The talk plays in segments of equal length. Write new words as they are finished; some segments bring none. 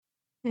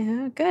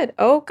Yeah, good.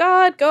 Oh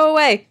God, go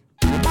away.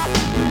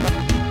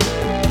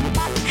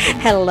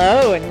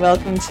 Hello and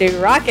welcome to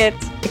Rocket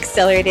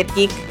Accelerated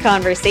Geek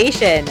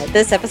Conversation.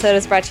 This episode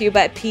is brought to you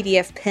by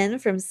PDF Pen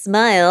from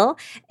Smile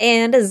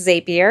and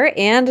Zapier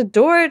and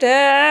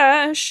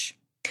DoorDash.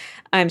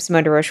 I'm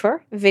Simone de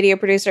Rochefort, video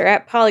producer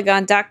at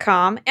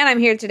Polygon.com, and I'm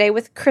here today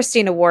with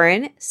Christina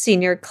Warren,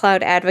 senior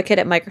cloud advocate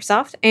at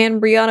Microsoft, and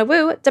Brianna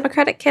Wu,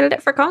 Democratic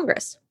candidate for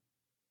Congress.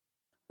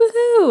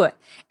 Woohoo!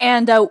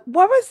 And what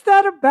was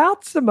that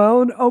about,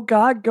 Simone? Oh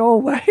God, go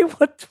away.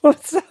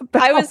 What's that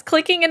about? I was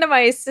clicking into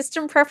my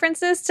system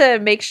preferences to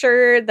make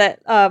sure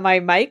that my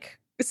mic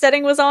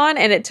setting was on,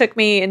 and it took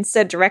me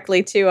instead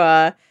directly to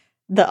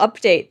the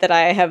update that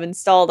I have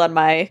installed on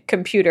my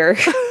computer.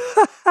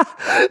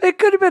 It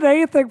could have been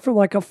anything from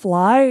like a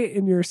fly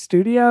in your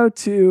studio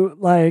to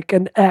like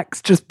an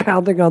ex just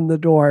pounding on the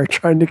door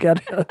trying to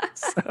get in.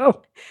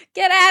 So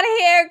Get out of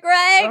here,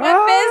 Greg!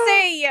 I'm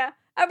busy!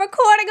 I'm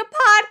recording a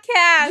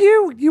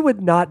podcast! You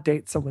would not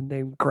date someone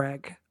named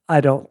Greg,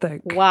 I don't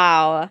think.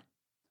 Wow.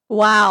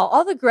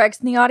 All the Gregs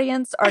in the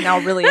audience are now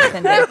really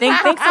offended.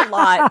 Thanks a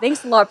lot.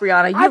 Thanks a lot,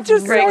 Brianna. I'm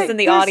just Greg's in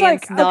the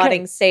audience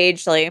nodding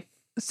sagely.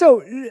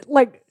 So,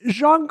 like,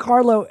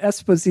 Giancarlo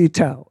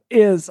Esposito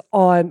is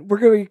on, we're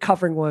going to be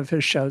covering one of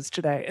his shows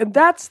today. And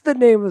that's the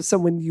name of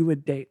someone you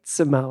would date,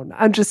 Simone.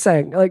 I'm just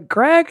saying, like,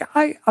 Greg,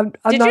 I'm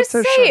not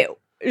so sure. Did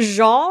you say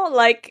Jean,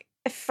 like,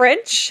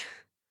 French?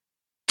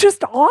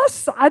 Just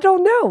us? I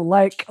don't know.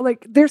 Like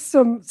there's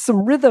some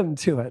rhythm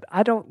to it.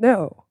 I don't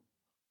know.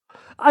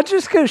 I'm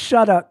just going to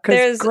shut up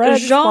because Greg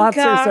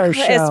sponsors our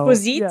show.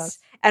 Esposito. Yes.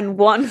 And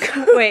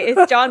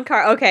it's John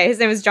Okay, his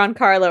name is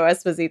Giancarlo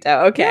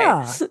Esposito. Okay.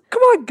 Yeah.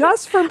 Come on,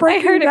 Gus from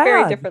Breaking Bad. I heard it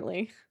very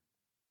differently.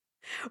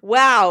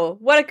 Wow,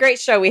 what a great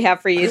show we have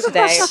for you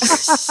today.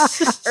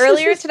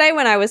 Earlier today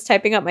when I was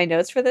typing up my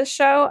notes for this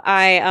show,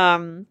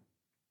 I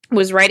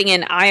was writing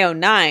in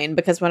IO9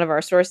 because one of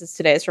our sources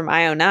today is from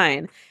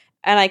IO9.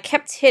 And I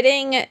kept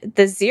hitting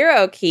the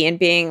 0 key and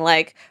being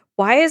like,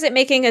 why is it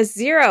making a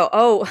 0?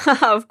 Oh,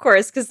 of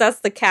course, because that's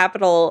the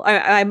capital.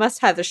 I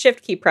must have the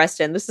shift key pressed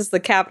in. This is the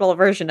capital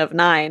version of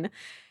 9.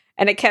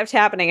 And it kept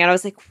happening. And I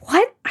was like,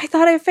 what? I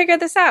thought I figured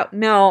this out.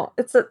 No,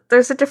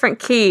 there's a different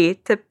key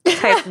to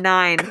type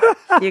 9,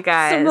 you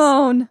guys.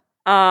 Simone.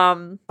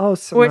 Simone.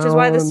 Which is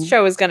why this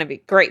show is going to be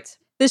great.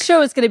 This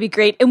show is going to be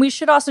great. And we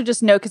should also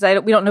just know,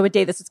 because we don't know what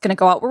day this is going to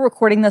go out. We're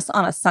recording this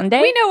on a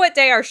Sunday. We know what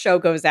day our show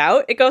goes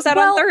out. It goes out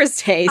on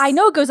Thursdays. I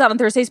know it goes out on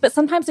Thursdays, but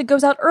sometimes it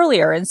goes out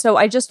earlier. And so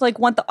I just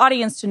want the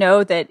audience to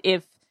know that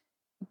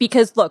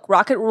because look,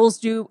 rocket rules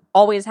do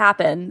always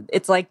happen.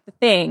 It's like the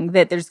thing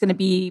that there's going to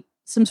be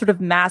some sort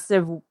of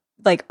massive,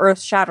 like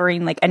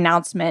earth-shattering, like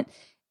announcement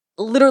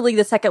literally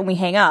the second we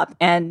hang up.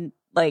 And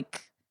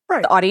like,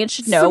 right. The audience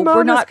should know Simone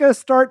we're not going to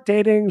start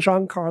dating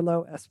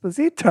Giancarlo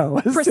Esposito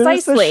as Precisely. soon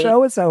as the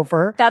show is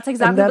over. That's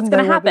exactly what's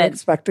going to happen.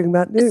 Expecting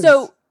that news.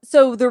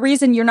 So the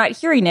reason you're not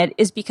hearing it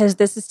is because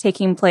this is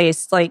taking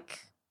place a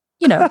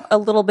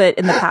little bit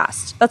in the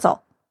past. That's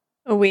all.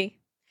 All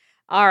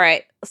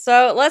right.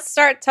 So let's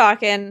start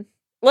talking.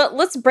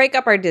 Let's break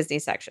up our Disney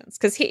sections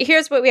because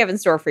here's what we have in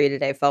store for you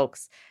today,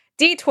 folks.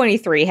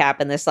 D23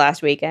 happened this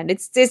last weekend.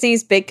 It's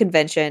Disney's big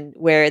convention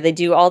where they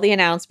do all the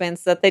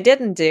announcements that they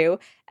didn't do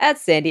at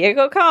San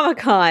Diego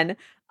Comic-Con.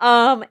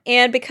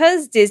 And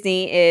because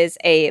Disney is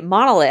a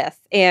monolith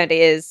and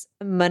is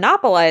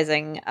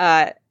monopolizing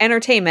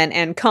entertainment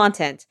and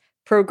content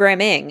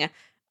programming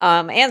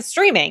and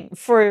streaming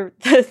for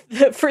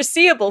the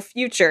foreseeable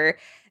future,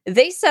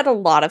 they said a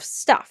lot of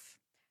stuff.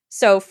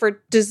 So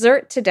for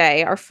dessert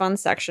today, our fun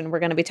section, we're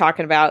going to be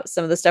talking about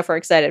some of the stuff we're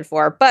excited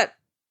for, but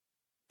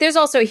there's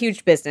also a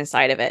huge business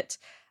side of it,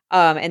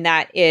 and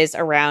that is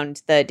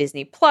around the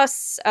Disney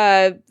Plus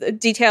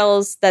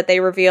details that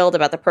they revealed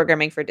about the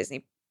programming for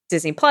Disney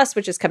Plus,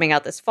 which is coming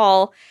out this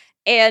fall,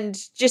 and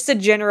just a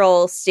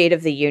general state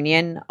of the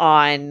union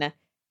on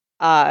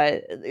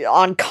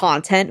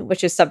content,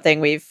 which is something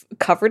we've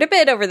covered a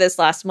bit over this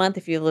last month.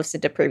 If you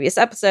listened to previous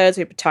episodes,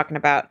 we've been talking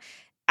about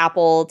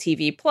Apple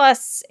TV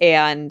Plus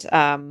and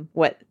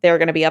what they're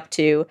going to be up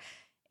to.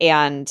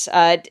 And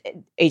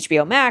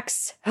HBO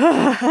Max, which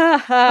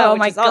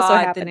is also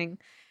happening,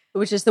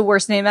 which is the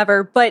worst name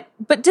ever. But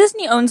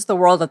Disney owns the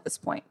world at this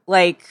point.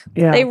 They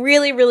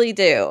really, really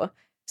do.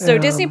 So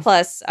Disney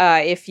Plus,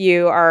 if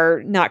you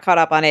are not caught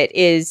up on it,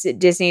 is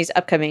Disney's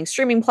upcoming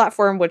streaming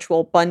platform, which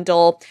will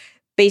bundle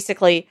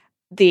basically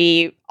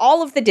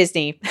all of the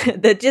Disney,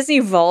 the Disney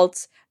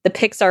Vault, the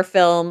Pixar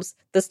films,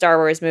 the Star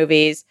Wars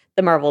movies,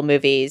 the Marvel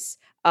movies,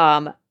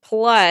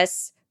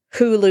 plus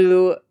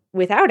Hulu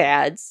without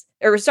ads.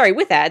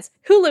 With ads,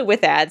 Hulu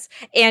with ads,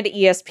 and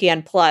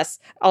ESPN Plus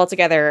all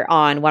together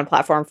on one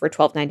platform for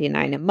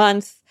 $12.99 a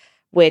month,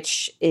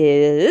 which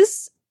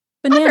is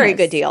Bananas. A very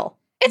good deal.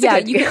 It's a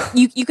good deal.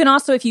 You can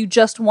also, if you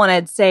just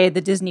wanted, say, the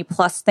Disney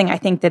Plus thing, I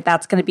think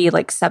that's going to be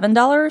like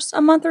 $7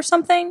 a month or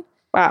something.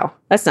 Wow,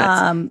 that's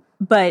nuts.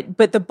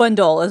 But the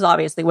bundle is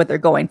obviously what they're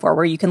going for,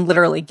 where you can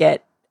literally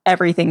get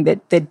everything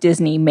that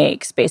Disney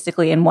makes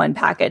basically in one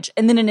package.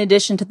 And then in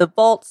addition to the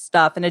vault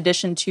stuff, in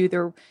addition to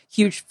their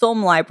huge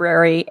film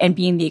library and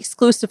being the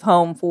exclusive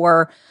home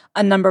for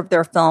a number of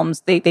their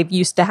films, they've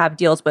used to have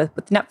deals with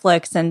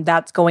Netflix, and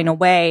that's going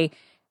away.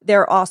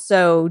 They're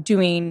also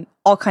doing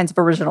all kinds of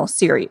original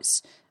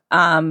series,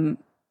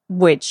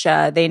 which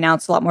they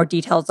announced a lot more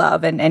details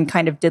of and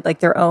kind of did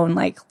like their own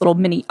like little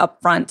mini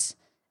upfront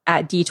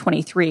at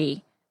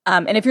D23.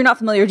 And if you're not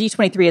familiar,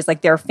 D23 is like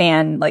their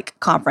fan like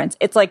conference.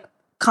 It's like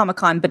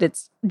Comic-Con, but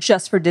it's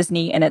just for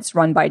Disney and it's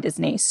run by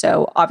Disney.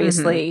 So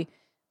obviously,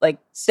 like,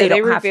 so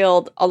they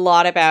revealed a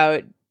lot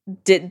about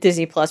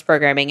Disney Plus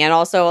programming and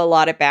also a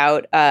lot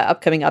about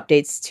upcoming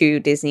updates to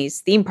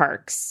Disney's theme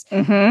parks,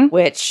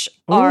 which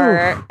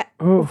are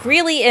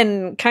really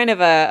in kind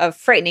of a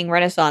frightening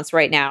renaissance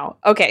right now.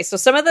 Okay, so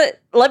some of the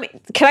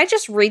can I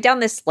just read down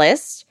this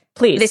list,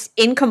 please? This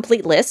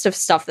incomplete list of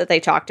stuff that they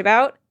talked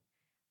about.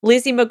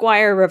 Lizzie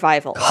McGuire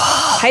revival,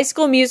 High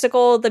School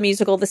Musical,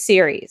 the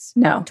series,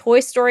 no,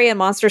 Toy Story and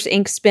Monsters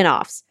Inc.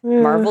 spinoffs,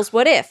 Marvel's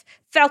What If,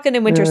 Falcon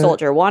and Winter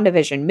Soldier,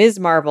 WandaVision, Ms.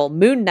 Marvel,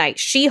 Moon Knight,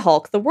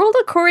 She-Hulk, The World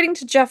According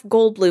to Jeff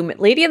Goldblum,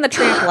 Lady and the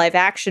Tramp live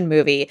action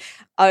movie,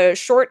 a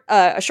short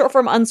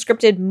form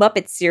unscripted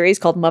Muppets series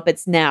called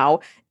Muppets Now,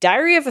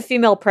 Diary of a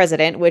Female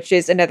President, which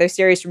is another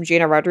series from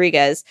Gina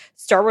Rodriguez,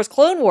 Star Wars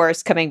Clone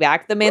Wars coming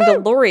back, The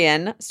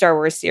Mandalorian Star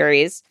Wars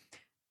series,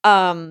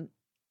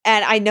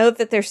 and I know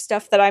that there's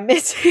stuff that I'm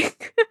missing.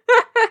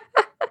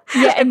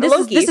 Yeah, and this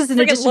is in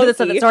addition to the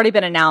stuff that's already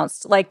been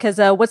announced. Like, because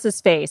what's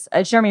his face?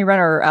 Jeremy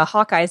Renner,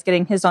 Hawkeye, is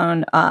getting his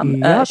own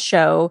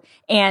show,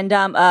 and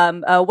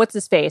what's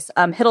his face?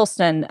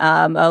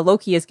 Hiddleston,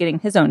 Loki is getting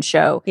his own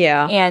show.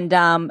 Yeah, and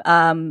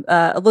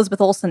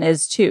Elizabeth Olsen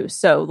is too.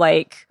 So,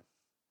 like,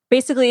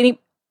 basically,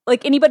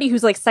 anybody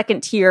who's like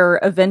second tier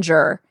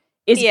Avenger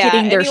is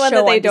getting their show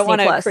that they on don't want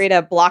to Plus. Create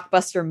a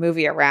blockbuster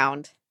movie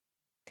around.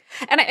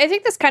 And I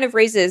think this kind of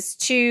raises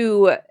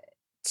there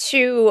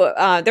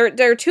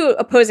are two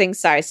opposing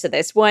sides to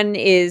this. One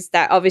is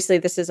that obviously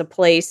this is a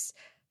place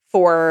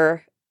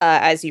for,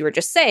 as you were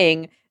just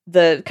saying,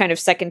 the kind of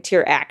second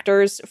tier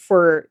actors,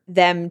 for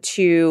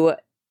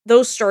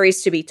those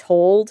stories to be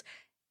told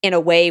in a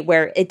way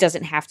where it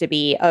doesn't have to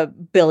be a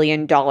 $1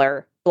 billion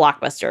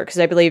blockbuster. Because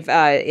I believe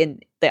in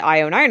the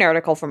IO9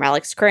 article from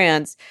Alex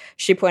Kranz,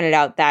 she pointed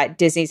out that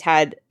Disney's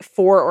had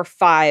 4 or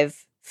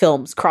 5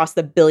 films cross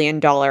the $1 billion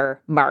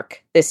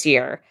mark this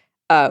year,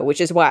 which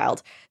is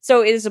wild.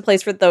 So it is a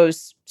place for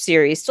those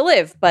series to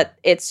live, but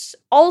it's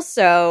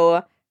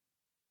also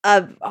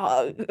a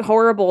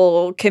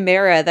horrible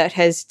chimera that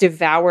has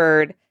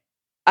devoured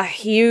a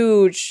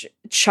huge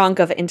chunk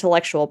of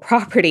intellectual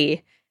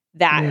property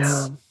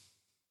that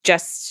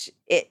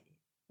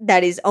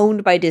that is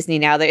owned by Disney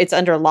now, that it's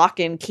under lock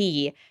and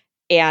key.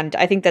 And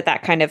I think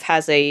that kind of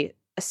has a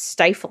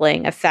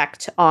stifling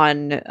effect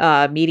on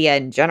media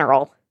in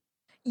general.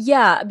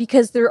 Yeah,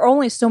 because there are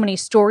only so many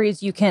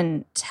stories you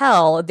can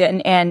tell.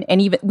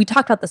 And even we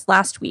talked about this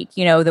last week,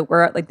 that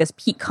we're at like this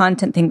peak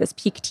content thing, this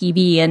peak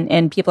TV,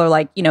 and people are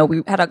like,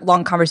 we had a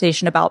long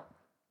conversation about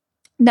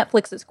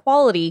Netflix's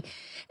quality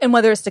and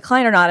whether it's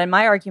declined or not. And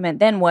my argument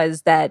then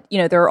was that,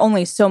 there are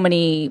only so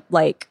many,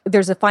 like,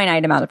 there's a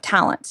finite amount of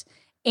talent.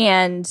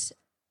 And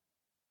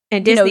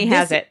Disney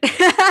has it.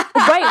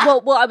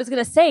 Right. Well, I was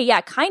going to say,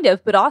 yeah, kind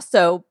of, but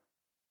also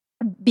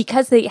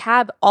because they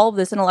have all of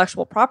this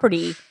intellectual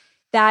property,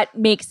 that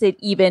makes it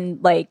even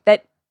like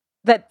that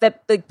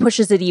like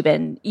pushes it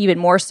even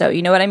more so.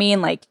 You know what I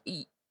mean? Like,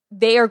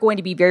 they are going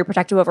to be very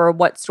protective over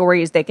what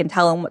stories they can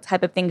tell and what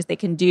type of things they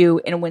can do.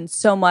 And when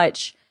so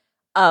much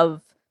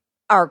of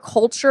our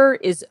culture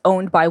is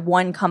owned by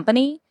one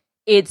company,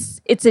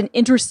 it's an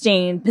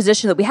interesting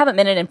position that we haven't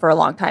been in for a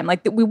long time.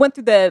 Like, we went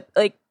through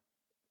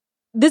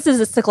this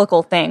is a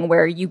cyclical thing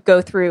where you go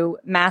through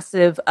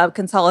massive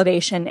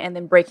consolidation and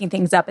then breaking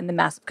things up and then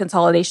massive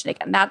consolidation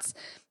again. That's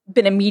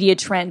been a media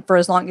trend for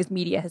as long as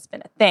media has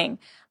been a thing.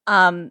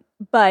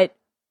 But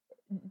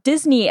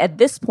Disney at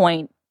this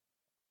point,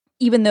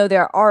 even though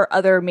there are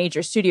other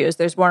major studios,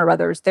 there's Warner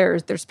Brothers,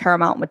 there's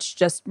Paramount, which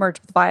just merged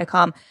with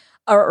Viacom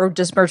or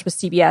just merged with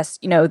CBS,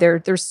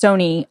 there's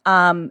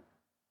Sony,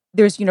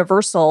 there's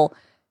Universal.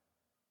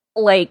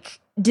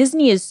 Like,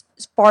 Disney is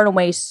far and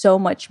away so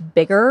much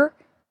bigger,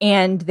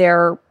 and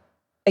they're,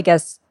 I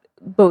guess,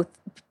 both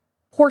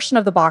portion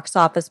of the box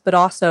office, but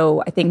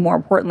also, I think more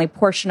importantly,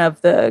 portion of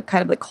the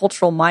kind of the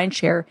cultural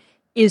mindshare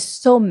is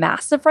so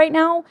massive right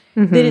now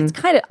that it's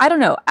kind of, I don't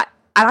know.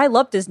 I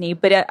love Disney,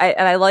 but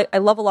I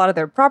love a lot of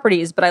their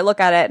properties, but I look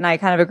at it and I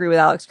kind of agree with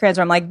Alex Kranz.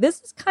 I'm like,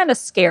 this is kind of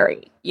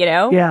scary,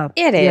 Yeah,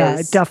 it is. Yeah,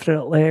 I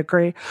definitely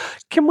agree.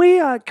 Can we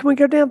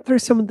go down through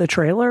some of the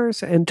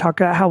trailers and talk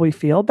about how we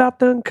feel about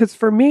them? Because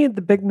for me,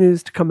 the big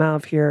news to come out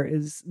of here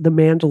is The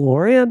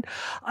Mandalorian.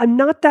 I'm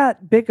not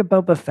that big a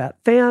Boba Fett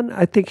fan.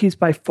 I think he's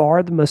by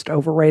far the most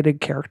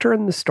overrated character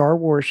in the Star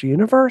Wars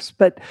universe,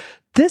 but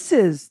this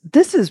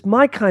is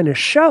my kind of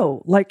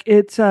show. Like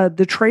it's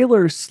the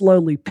trailer is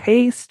slowly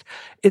paced.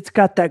 It's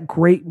got that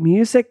great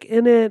music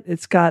in it.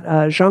 It's got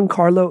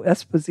Giancarlo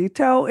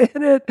Esposito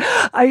in it.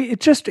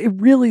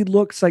 It really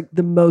looks like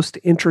the most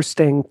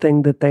interesting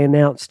thing that they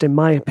announced, in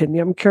my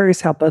opinion. I'm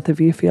curious how both of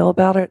you feel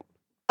about it.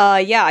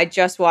 Yeah, I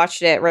just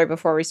watched it right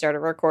before we started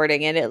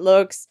recording, and it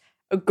looks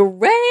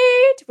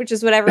great, which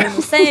is what everyone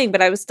was saying,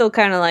 but I was still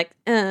kind of like,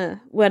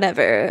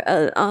 whatever,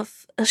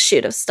 a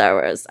shoot of Star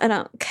Wars. I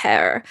don't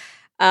care.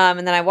 And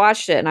then I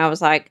watched it, and I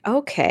was like,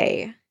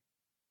 okay,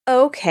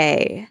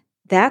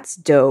 that's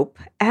dope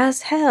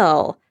as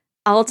hell.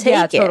 I'll take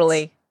it. Yeah,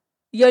 totally.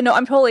 Yeah, no,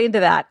 I'm totally into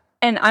that.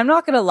 And I'm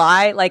not going to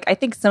lie, like, I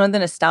think some of the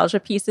nostalgia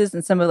pieces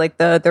and some of, like,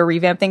 the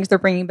revamp things they're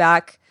bringing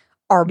back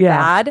are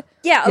bad.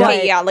 Yeah,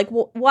 okay, yeah. Like,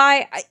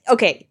 why?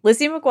 Okay,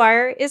 Lizzie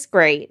McGuire is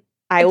great.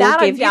 I will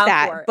give you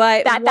that.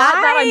 But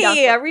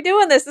why are we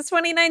doing this? It's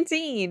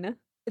 2019.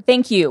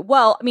 Thank you.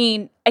 Well, I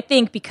mean, I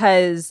think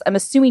because I'm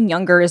assuming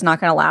Younger is not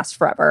going to last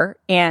forever,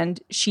 and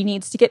she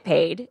needs to get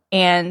paid.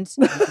 And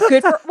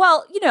good for,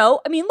 well, you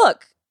know, I mean,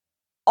 look,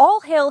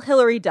 all hail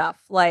Hilary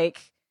Duff,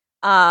 like,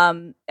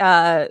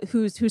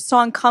 whose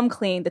song "Come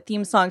Clean," the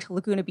theme song to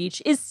Laguna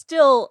Beach, is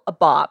still a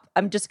bop.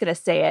 I'm just going to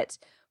say it.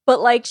 But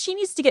like, she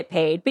needs to get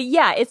paid. But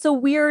yeah, it's a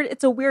weird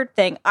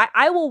thing.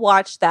 I will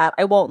watch that.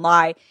 I won't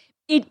lie.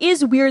 It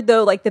is weird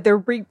though, like that they're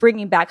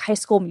bringing back High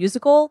School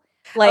Musical.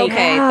 Like,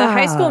 okay, the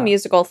High School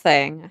Musical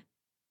thing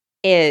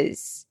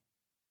it's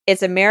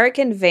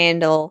American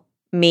Vandal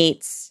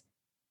meets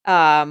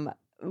but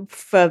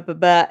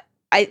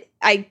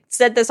I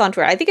said this on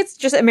Twitter. I think it's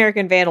just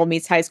American Vandal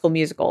meets High School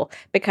Musical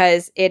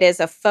because it is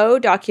a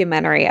faux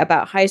documentary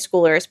about high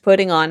schoolers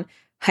putting on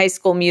High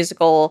School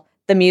Musical,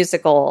 the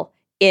musical,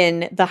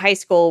 in the high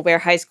school where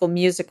High School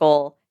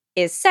Musical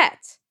is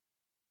set.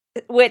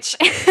 Which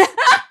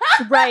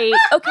right,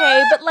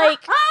 okay, but like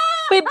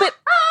but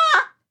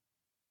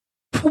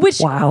which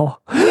wow.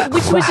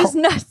 Which is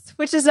nuts.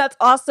 Which is nuts.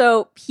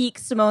 Also peak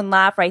Simone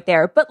laugh right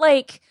there. But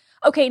like,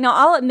 okay, now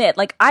I'll admit,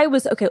 like I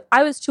was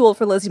too old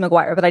for Lizzie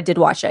McGuire, but I did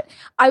watch it.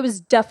 I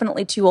was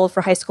definitely too old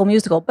for High School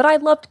Musical, but I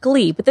loved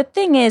Glee. But the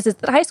thing is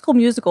that High School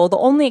Musical, the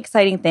only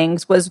exciting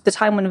things was the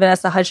time when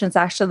Vanessa Hudgens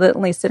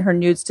accidentally sent her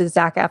nudes to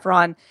Zac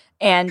Efron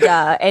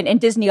and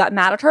Disney got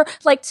mad at her.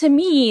 Like, to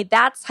me,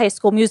 that's High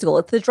School Musical.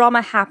 It's the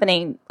drama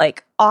happening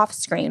like off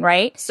screen,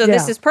 right? So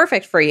this is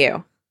perfect for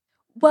you.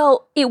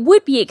 Well, it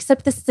would be,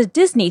 except this is a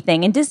Disney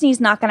thing, and Disney's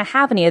not going to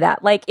have any of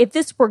that. Like, if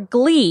this were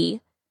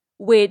Glee,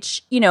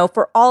 which, you know,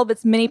 for all of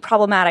its many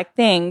problematic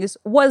things,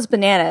 was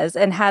bananas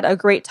and had a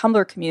great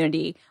Tumblr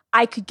community,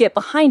 I could get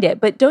behind it.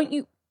 But don't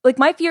you, like,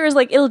 my fear is,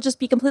 like, it'll just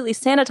be completely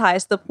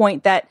sanitized to the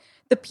point that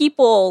the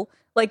people,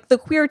 like, the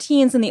queer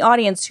teens in the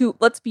audience who,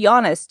 let's be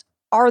honest,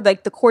 are,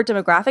 like, the core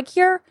demographic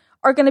here,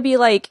 are going to be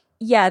like,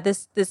 yeah,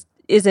 this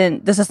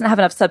doesn't have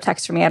enough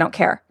subtext for me. I don't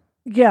care.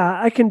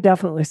 Yeah, I can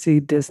definitely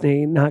see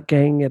Disney not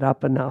ganging it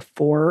up enough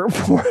for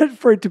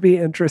it to be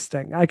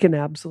interesting. I can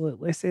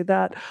absolutely see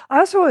that. I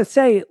also want to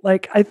say,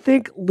 like, I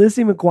think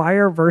Lizzie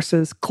McGuire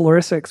versus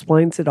Clarissa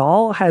Explains It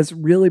All has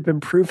really been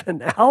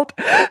proven out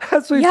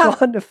as we've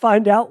gone to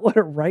find out what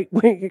a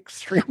right-wing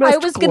extremist I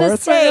was going to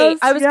say, like,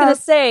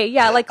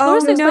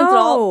 Clarissa Explains It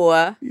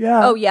All.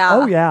 Yeah. Oh, yeah.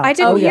 Oh, yeah. I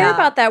didn't hear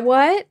about that.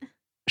 What?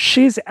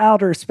 She's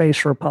outer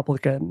space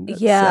Republican.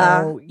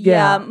 Yeah. So,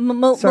 yeah.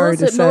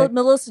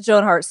 Melissa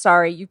Joan Hart,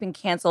 sorry, you've been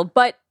canceled.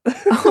 But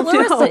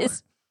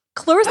Clarissa's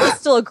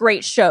still a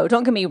great show.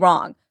 Don't get me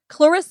wrong.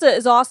 Clarissa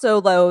is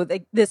also, though,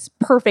 like, this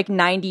perfect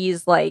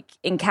 90s, like,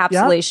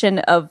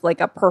 encapsulation of,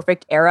 like, a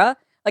perfect era.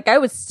 Like, I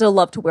would still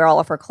love to wear all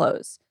of her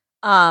clothes.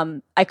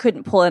 I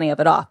couldn't pull any of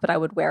it off, but I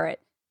would wear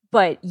it.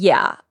 But,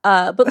 yeah.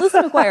 But Lizzie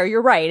McGuire,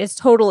 you're right. It's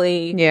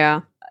totally...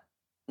 Yeah.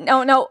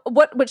 No.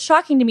 What's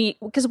shocking to me,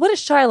 because what is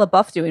Shia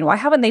LaBeouf doing? Why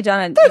haven't they done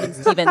an Even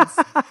Stevens?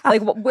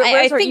 Like,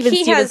 where's our Even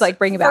Stevens? Like,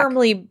 bring it back.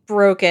 Firmly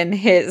broken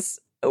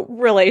his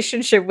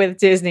relationship with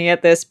Disney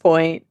at this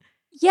point.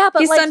 Yeah,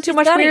 but he's like, done too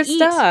much weird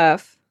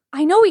stuff.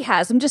 I know he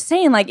has. I'm just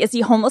saying, like, is he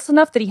homeless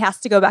enough that he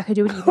has to go back and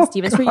do an Even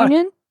Stevens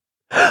reunion?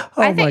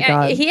 I think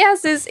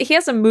he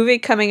has a movie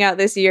coming out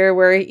this year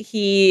where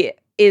he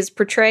is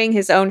portraying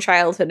his own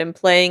childhood and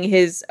playing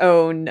his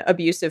own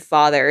abusive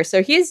father.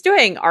 So he is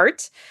doing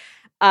art.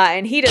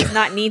 And he does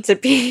not need to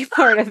be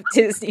part of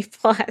Disney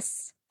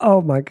Plus.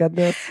 Oh my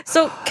goodness!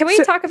 So can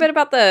we talk a bit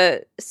about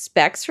the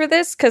specs for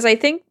this? Because I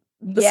think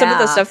some of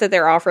the stuff that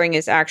they're offering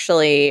is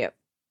actually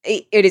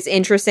it is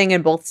interesting,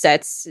 and both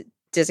sets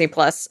Disney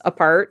Plus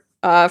apart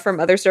from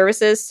other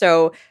services.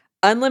 So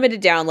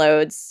unlimited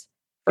downloads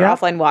for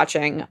offline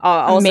watching.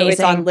 Also,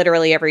 it's on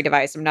literally every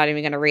device. I'm not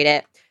even going to read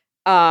it.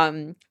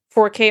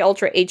 4K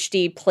Ultra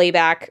HD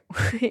playback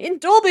in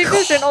Dolby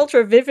Vision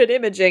Ultra Vivid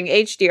Imaging,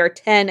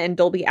 HDR10, and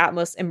Dolby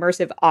Atmos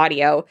immersive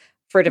audio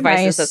for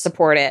devices that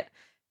support it.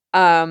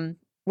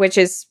 Which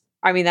is,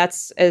 I mean,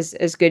 that's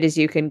as good as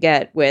you can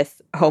get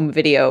with home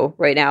video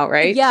right now,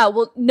 right? Yeah,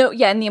 well, no,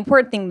 yeah, and the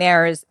important thing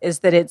there is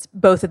that it's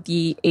both of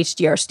the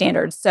HDR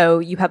standards. So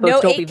you have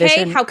both Dolby 8K?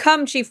 Vision. How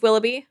come, Chief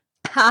Willoughby?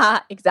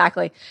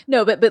 Exactly.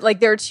 No, but like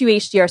there are two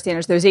HDR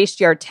standards. There's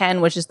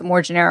HDR10, which is the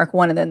more generic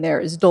one, and then there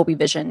is Dolby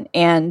Vision.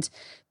 And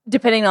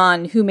depending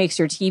on who makes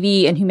your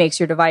TV and who makes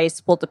your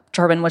device will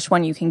determine which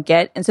one you can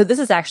get. And so this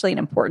is actually an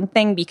important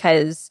thing,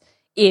 because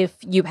if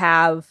you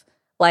have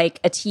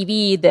like a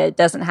TV that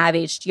doesn't have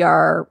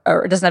HDR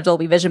or doesn't have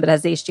Dolby Vision but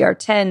has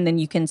HDR10, then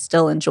you can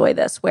still enjoy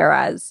this.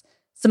 Whereas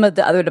some of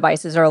the other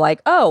devices are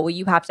like, oh, well,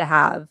 you have to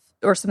have,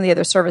 or some of the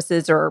other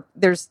services, or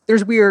there's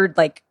weird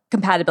like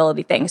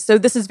compatibility things. So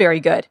this is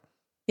very good.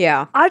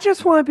 Yeah. I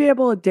just want to be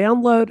able to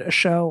download a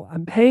show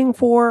I'm paying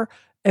for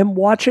and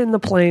watch it in the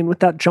plane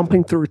without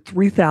jumping through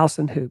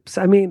 3,000 hoops.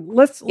 I mean,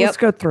 let's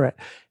go through it.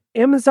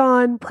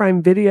 Amazon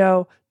Prime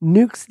Video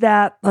nukes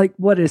that, like,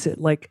 what is it?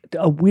 Like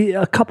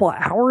a couple of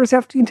hours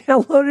after you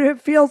download it,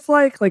 it feels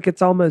like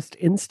it's almost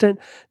instant.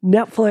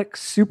 Netflix,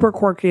 super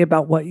quirky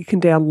about what you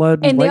can download.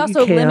 And what they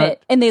also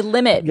limit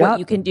Yep. what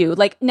you can do.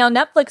 Like now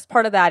Netflix,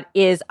 part of that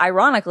is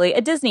ironically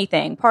a Disney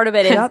thing. Part of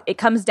it is it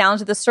comes down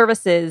to the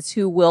services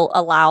who will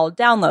allow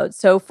downloads.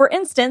 So for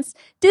instance,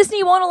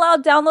 Disney won't allow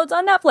downloads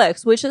on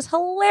Netflix, which is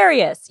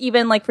hilarious,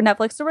 even like for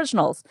Netflix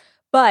originals.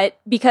 But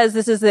because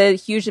this is a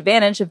huge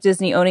advantage of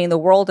Disney owning the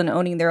world and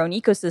owning their own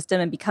ecosystem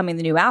and becoming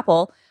the new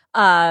Apple,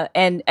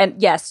 and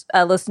yes,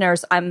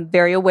 listeners, I'm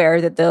very aware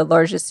that the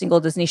largest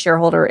single Disney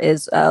shareholder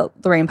is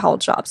Lorraine Powell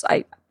Jobs.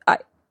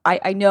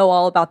 I know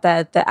all about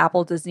the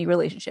Apple Disney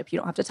relationship. You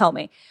don't have to tell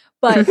me,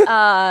 but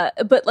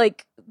but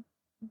like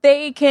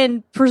they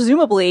can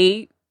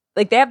presumably,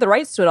 like, they have the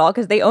rights to it all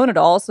because they own it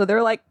all. So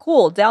they're like,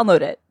 cool,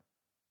 download it.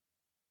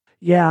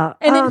 Yeah.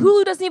 And then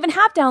Hulu doesn't even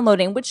have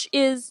downloading, which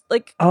is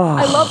like,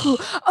 I love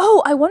Hulu.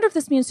 Oh, I wonder if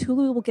this means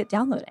Hulu will get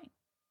downloading.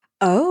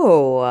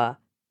 Oh,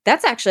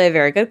 that's actually a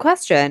very good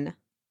question.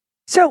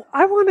 So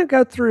I want to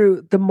go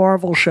through the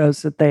Marvel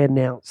shows that they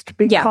announced,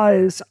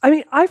 because I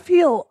mean, I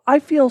feel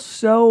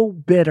so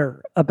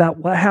bitter about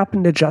what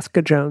happened to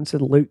Jessica Jones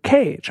and Luke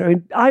Cage. I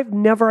mean, I've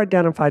never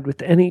identified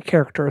with any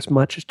character as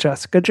much as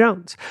Jessica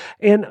Jones.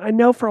 And I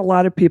know for a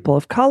lot of people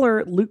of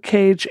color, Luke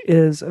Cage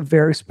is a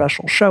very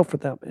special show for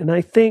them. And I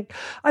think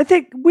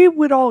we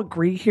would all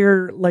agree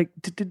here, like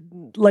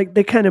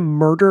they kind of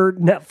murdered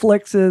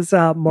Netflix's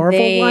Marvel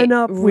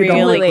lineup. We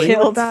really really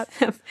killed that.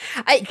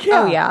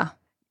 Oh yeah.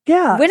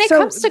 Yeah. When it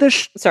comes to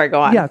sorry,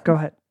 go on. Yeah, go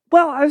ahead.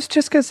 Well, I was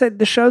just going to say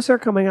the shows are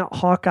coming out.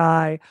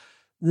 Hawkeye,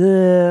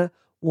 the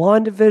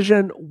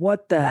WandaVision.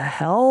 What the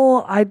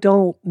hell? I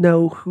don't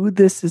know who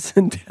this is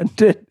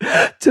intended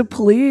to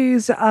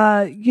please.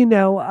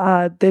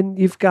 Then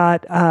you've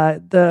got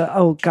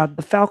the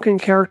Falcon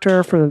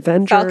character from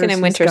Avengers. Falcon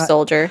and Winter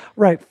Soldier.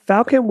 Right,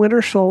 Falcon,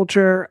 Winter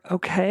Soldier.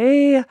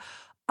 Okay.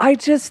 I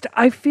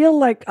feel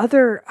like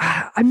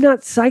I'm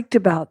not psyched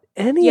about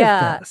any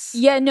of this.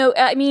 Yeah, no,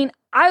 I mean,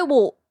 I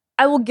will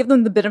give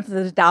them the benefit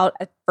of the doubt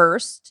at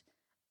first.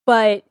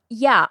 But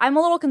yeah, I'm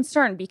a little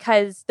concerned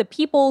because the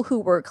people who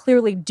were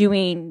clearly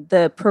doing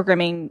the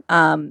programming,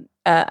 I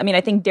mean,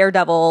 I think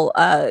Daredevil,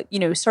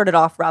 started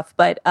off rough,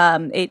 but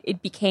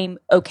it became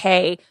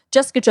okay.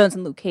 Jessica Jones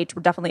and Luke Cage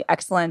were definitely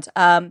excellent.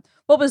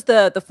 What was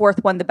the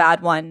fourth one, the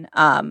bad one?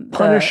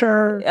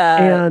 Punisher.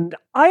 And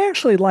I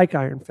actually like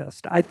Iron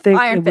Fist. I think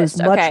it was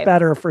much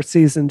better for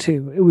season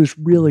 2. It was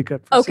really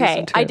good for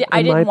season 2.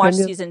 I didn't watch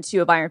season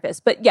 2 of Iron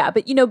Fist. But yeah,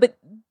 but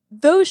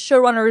those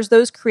showrunners,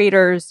 those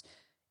creators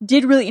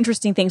did really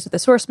interesting things with the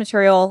source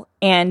material,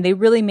 and they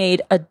really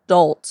made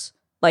adult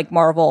like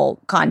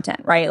Marvel content,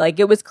 right? Like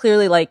it was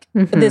clearly like,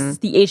 this is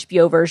the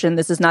HBO version.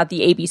 This is not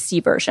the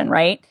ABC version,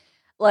 right?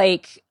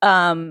 Like,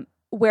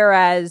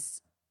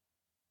 whereas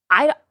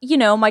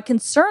my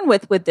concern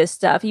with this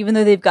stuff, even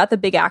though they've got the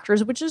big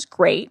actors, which is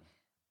great,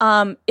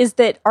 is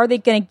that are they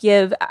going to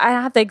give, I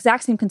have the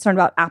exact same concern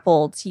about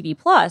Apple TV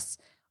Plus.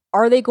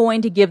 Are they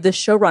going to give the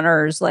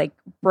showrunners like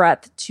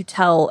breadth to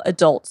tell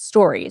adult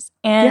stories?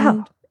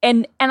 And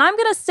I'm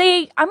going to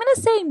say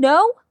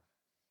no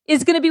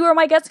is going to be where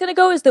my gut's going to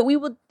go, is that we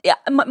would,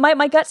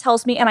 my gut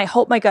tells me, and I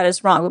hope my gut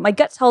is wrong, but my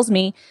gut tells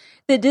me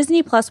that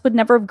Disney Plus would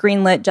never have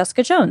greenlit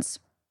Jessica Jones.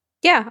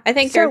 Yeah, I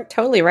think you're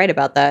totally right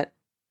about that.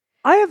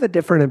 I have a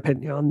different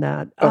opinion on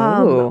that.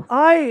 Oh.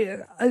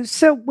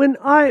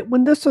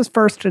 When this was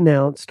first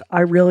announced, I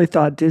really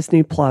thought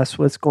Disney Plus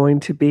was going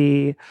to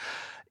be,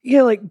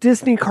 like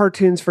Disney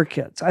cartoons for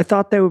kids. I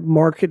thought they would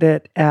market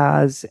it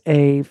as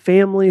a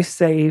family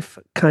safe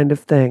kind of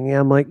thing. And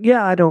I'm like,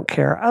 yeah, I don't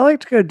care. I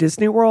like to go to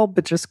Disney World,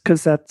 but just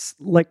because that's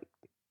like,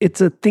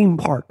 it's a theme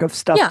park of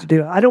stuff to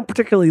do. I don't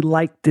particularly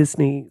like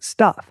Disney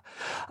stuff.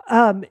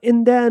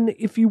 And then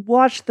if you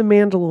watch the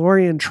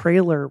Mandalorian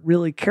trailer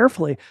really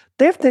carefully,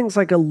 they have things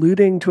like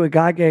alluding to a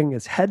guy getting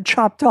his head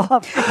chopped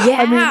off. Yeah,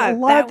 I mean, a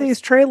lot of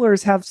these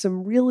trailers have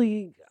some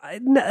really,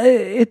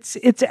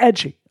 it's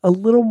edgy, a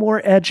little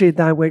more edgy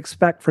than I would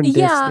expect from Disney.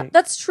 Yeah,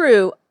 that's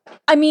true.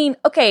 I mean,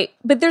 okay,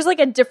 but there's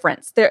like a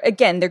difference. There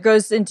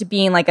goes into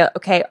being like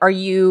are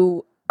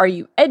you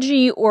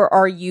edgy, or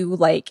are you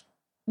like,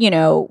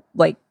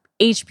 like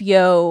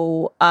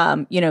HBO,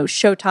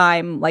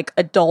 Showtime, like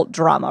adult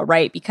drama,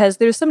 right? Because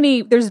there's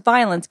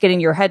violence getting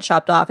your head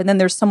chopped off, and then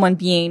there's someone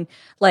being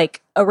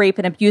like a rape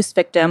and abuse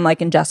victim,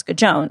 like in Jessica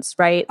Jones,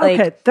 right?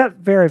 Okay, that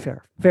very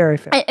fair, very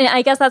fair. And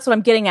I guess that's what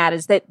I'm getting at,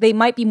 is that they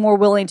might be more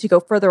willing to go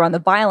further on the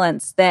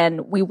violence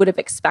than we would have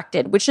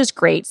expected, which is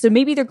great. So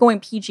maybe they're going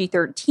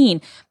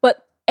PG-13,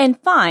 and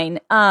fine.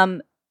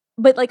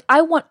 But like,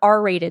 I want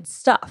R-rated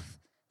stuff.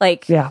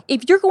 Like,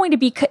 if you're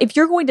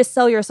going to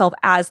sell yourself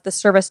as the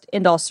service to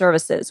end all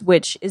services,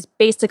 which is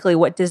basically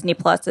what Disney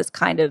Plus is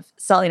kind of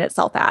selling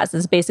itself as,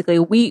 is basically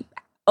we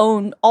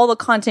own all the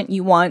content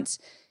you want.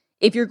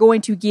 If you're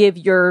going to give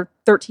your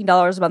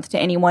 $13 a month to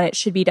anyone, it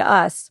should be to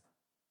us.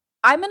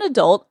 I'm an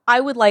adult. I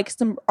would like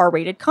some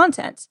R-rated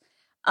content.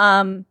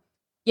 And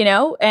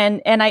I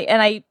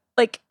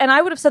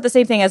would have said the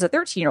same thing as a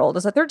 13-year-old.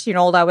 As a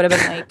 13-year-old, I would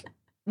have been like,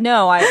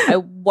 no, I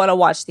want to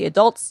watch the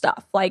adult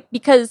stuff. Like,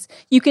 because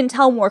you can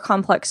tell more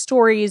complex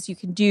stories, you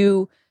can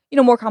do,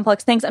 more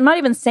complex things. I'm not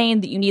even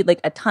saying that you need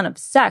like a ton of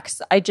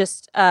sex. I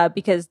just,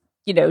 because,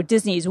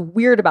 Disney's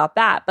weird about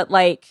that, but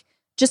like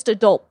just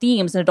adult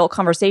themes and adult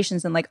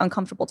conversations and like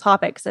uncomfortable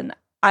topics. And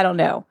I don't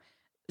know.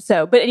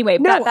 So, but anyway,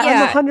 I'm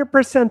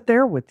 100%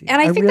 there with you.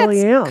 And I think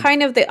really that's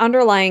kind of the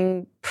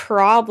underlying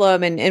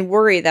problem and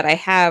worry that I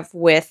have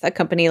with a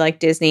company like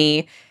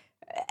Disney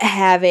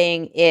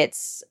having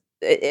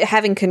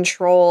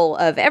control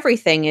of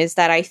everything, is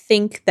that I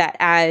think that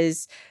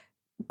as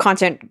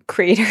content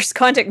creators,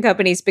 content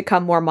companies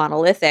become more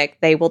monolithic,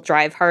 they will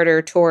drive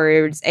harder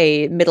towards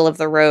a middle of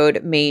the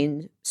road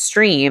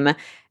mainstream.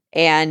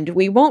 And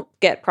we won't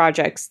get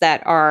projects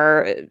that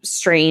are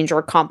strange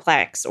or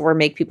complex or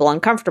make people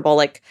uncomfortable.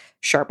 Like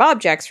Sharp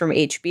Objects from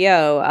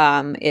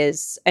HBO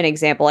is an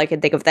example I can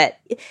think of, that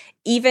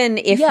even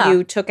if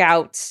you took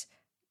out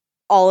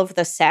all of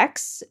the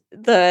sex,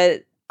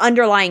 the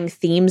underlying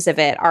themes of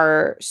it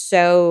are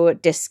so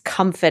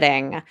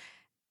discomforting,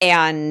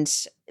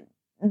 and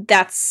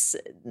that's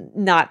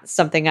not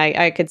something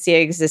I could see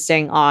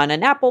existing on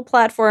an Apple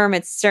platform.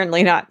 It's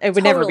certainly not. It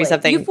would never be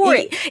something.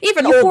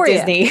 Even old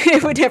Disney,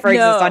 it would never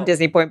exist on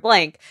Disney point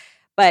blank.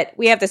 But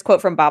we have this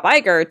quote from Bob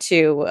Iger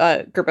to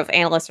a group of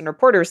analysts and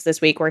reporters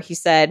this week, where he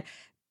said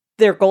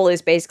their goal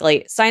is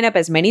basically sign up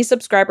as many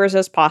subscribers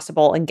as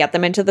possible and get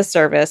them into the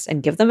service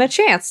and give them a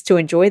chance to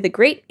enjoy the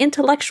great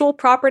intellectual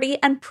property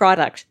and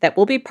product that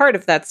will be part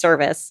of that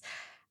service,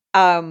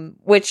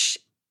 which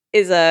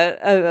is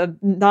a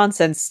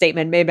nonsense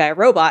statement made by a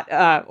robot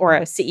or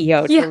a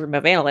CEO to a room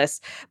of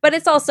analysts. But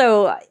it's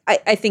also,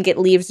 I think it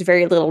leaves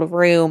very little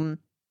room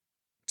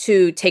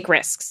to take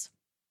risks.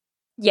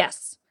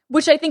 Yes.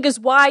 Which I think is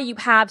why you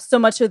have so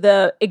much of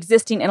the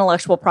existing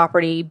intellectual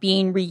property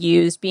being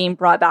reused, being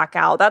brought back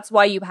out. That's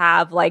why you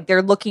have, like,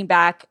 they're looking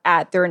back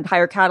at their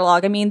entire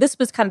catalog. I mean, this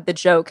was kind of the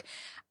joke.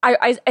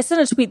 I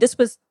sent a tweet. This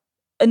was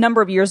a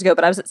number of years ago,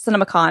 but I was at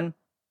CinemaCon,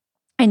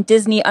 and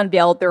Disney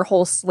unveiled their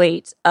whole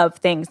slate of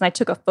things. And I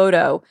took a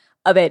photo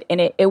of it,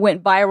 and it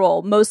went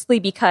viral, mostly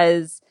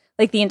because,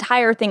 like, the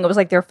entire thing, it was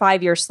like their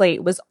 5-year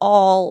slate was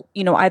all,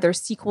 either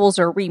sequels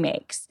or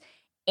remakes.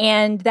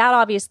 And that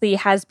obviously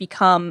has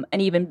become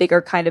an even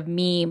bigger kind of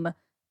meme,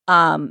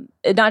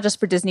 not just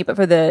for Disney, but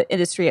for the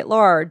industry at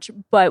large.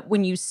 But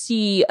when you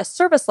see a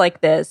service like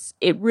this,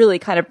 it really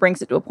kind of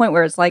brings it to a point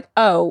where it's like,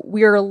 oh,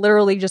 we're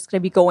literally just going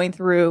to be going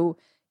through,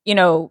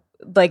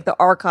 like the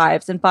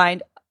archives and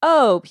find,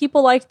 oh,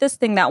 people liked this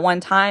thing that one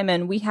time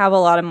and we have a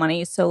lot of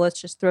money, so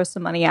let's just throw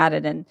some money at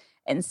it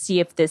and see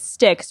if this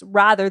sticks,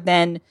 rather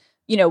than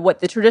what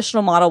the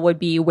traditional model would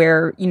be,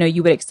 where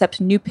you would accept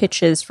new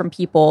pitches from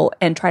people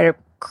and try to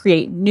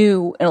create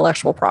new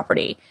intellectual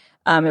property.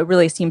 It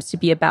really seems to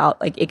be about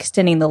like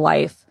extending the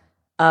life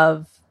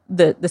of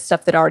the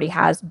stuff that already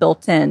has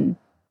built-in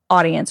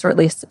audience, or at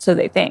least so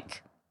they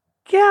think.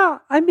 Yeah,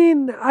 I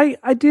mean,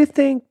 I do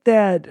think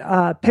that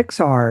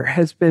Pixar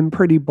has been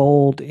pretty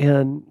bold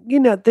in,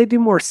 they do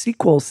more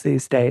sequels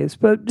these days,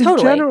 but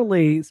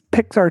generally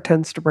Pixar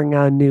tends to bring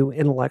on new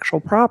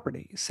intellectual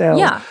property. So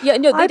no,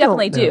 they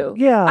definitely do.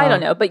 Yeah, I don't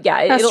know, but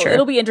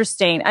it'll be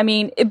interesting. I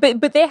mean,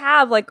 but they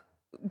have like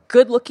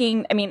good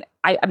looking. I mean,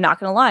 I'm not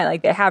going to lie,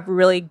 like they have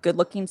really good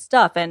looking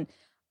stuff, and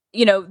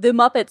the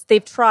Muppets.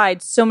 They've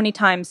tried so many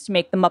times to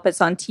make the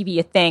Muppets on TV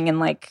a thing, and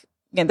like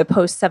the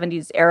post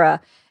 70s era.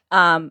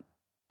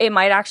 It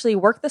might actually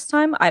work this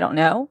time. I don't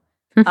know.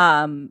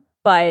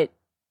 But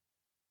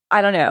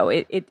I don't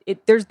know.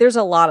 There's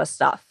a lot of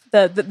stuff.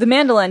 The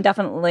Mandalorian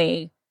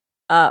definitely,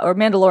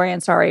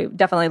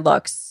 definitely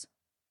looks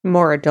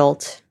more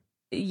adult.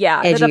 Yeah,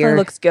 edgier. That definitely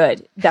looks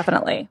good.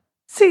 Definitely.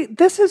 See,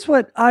 this is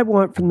what I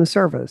want from the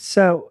service.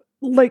 So,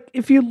 like,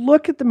 if you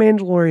look at the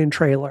Mandalorian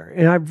trailer,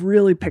 and I've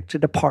really picked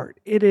it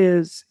apart,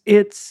 it's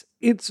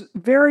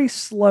very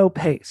slow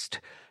paced.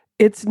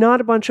 It's not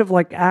a bunch of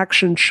like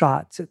action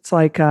shots. It's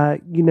like,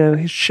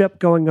 his ship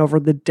going over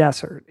the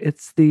desert.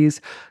 It's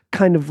these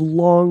kind of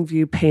long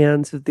view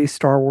pans of these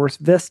Star Wars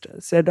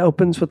vistas. It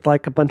opens with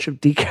like a bunch of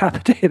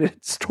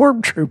decapitated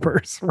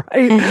stormtroopers,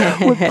 right?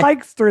 With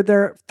pikes through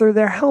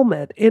their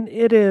helmet. And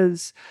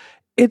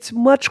it's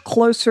much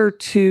closer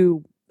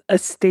to a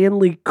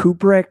Stanley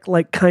Kubrick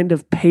like kind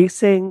of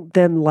pacing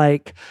than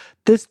like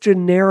this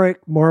generic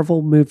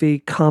Marvel movie,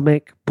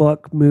 comic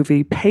book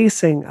movie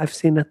pacing I've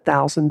seen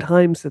 1,000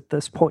 times at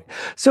this point.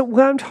 So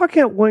when I'm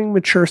talking about wanting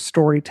mature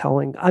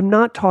storytelling, I'm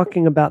not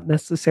talking about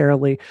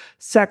necessarily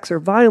sex or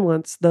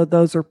violence, though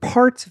those are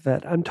parts of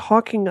it. I'm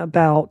talking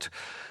about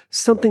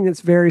something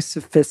that's very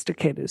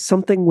sophisticated,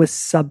 something with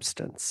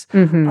substance.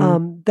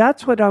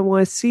 That's what I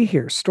want to see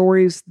here.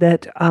 Stories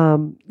that,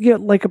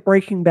 like a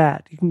Breaking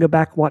Bad, you can go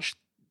back and watch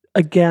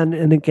again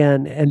and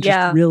again and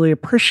just really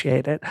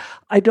appreciate it.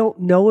 I don't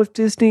know if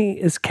Disney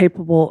is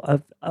capable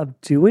of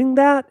doing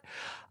that.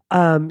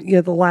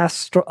 The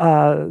last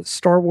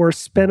Star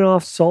Wars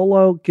spinoff,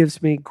 Solo,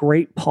 gives me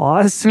great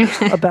pause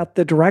about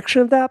the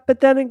direction of that.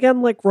 But then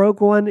again, like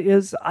Rogue One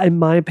is, in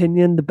my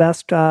opinion, the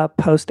best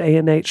post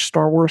A&H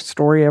Star Wars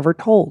story ever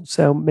told.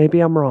 So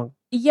maybe I'm wrong.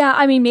 Yeah,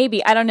 I mean,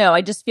 maybe. I don't know.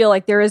 I just feel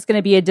like there is going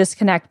to be a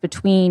disconnect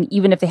between,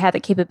 even if they had the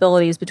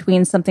capabilities,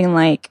 between something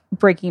like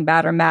Breaking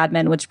Bad or Mad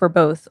Men, which were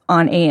both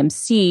on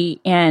AMC.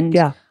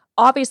 And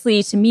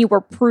obviously, to me, were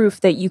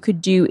proof that you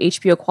could do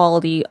HBO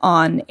quality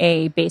on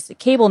a basic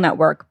cable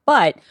network.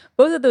 But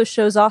both of those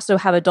shows also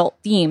have adult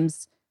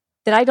themes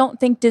that I don't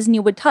think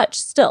Disney would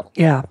touch still.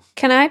 Yeah.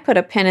 Can I put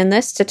a pin in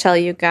this to tell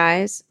you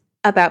guys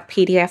about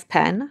PDF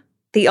Pen,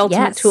 the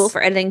ultimate tool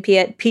for editing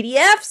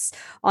PDFs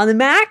on the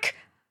Mac?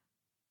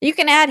 You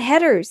can add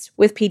headers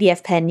with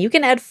PDF Pen. You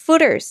can add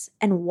footers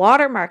and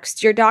watermarks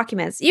to your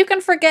documents. You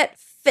can forget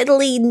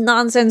fiddly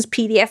nonsense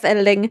PDF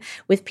editing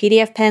with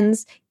PDF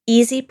Pen's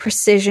easy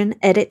precision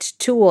edit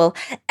tool.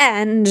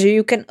 And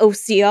you can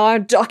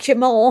OCR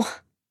document.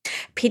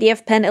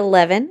 PDF Pen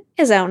 11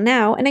 is out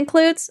now and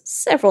includes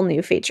several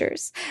new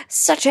features,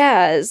 such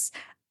as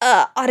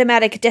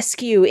automatic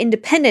deskew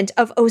independent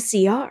of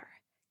OCR.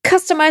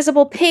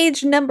 Customizable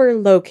page number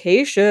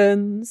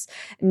locations,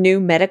 new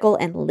medical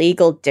and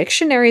legal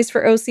dictionaries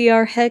for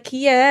OCR, heck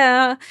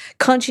yeah,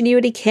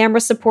 continuity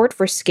camera support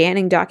for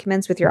scanning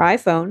documents with your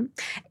iPhone,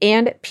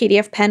 and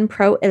PDF Pen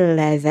Pro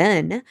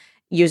 11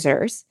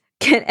 users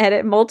can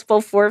edit multiple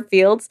form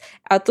fields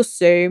at the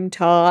same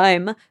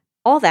time.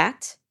 All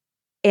that,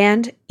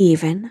 and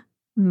even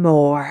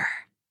more.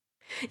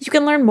 You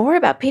can learn more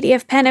about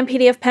PDF Pen and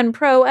PDF Pen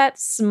Pro at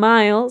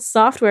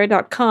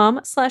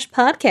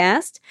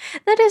smilesoftware.com/podcast.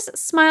 That is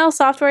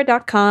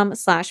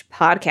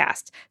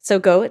smilesoftware.com/podcast. So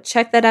go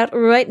check that out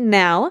right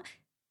now.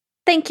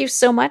 Thank you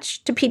so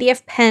much to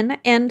PDF Pen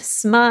and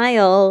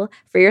Smile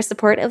for your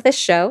support of this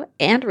show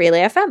and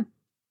Relay FM.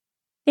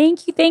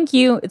 Thank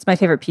you. It's my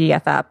favorite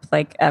PDF app,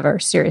 like ever.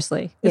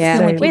 Seriously. We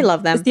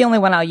love them. It's the only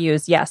one I'll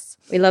use. Yes.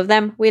 We love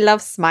them. We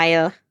love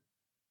Smile.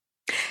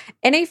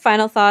 Any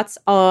final thoughts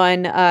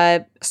on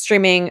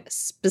streaming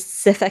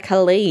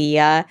specifically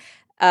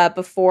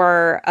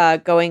before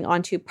going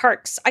on to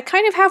parks? I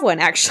kind of have one,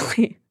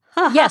 actually.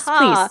 Yes,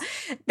 please.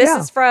 This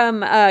is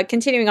from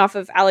continuing off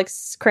of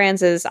Alex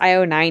Kranz's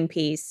IO9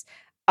 piece.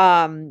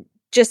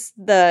 Just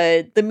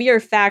the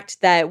mere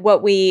fact that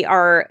what we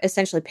are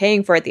essentially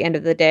paying for at the end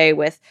of the day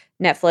with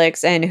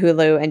Netflix and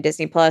Hulu and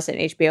Disney Plus and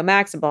HBO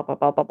Max and blah, blah,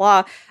 blah, blah,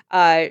 blah.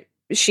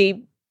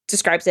 She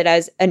describes it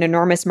as an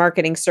enormous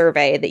marketing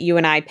survey that you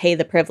and I pay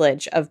the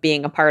privilege of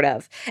being a part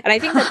of. And I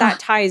think that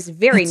ties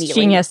very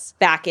neatly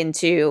back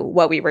into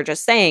what we were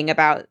just saying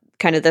about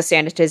kind of the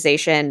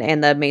sanitization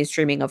and the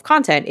mainstreaming of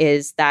content,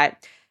 is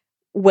that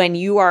when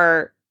you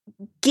are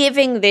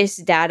giving this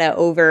data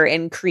over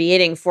and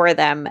creating for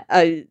them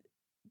a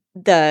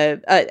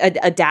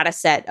data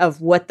set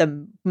of what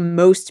the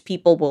most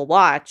people will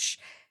watch,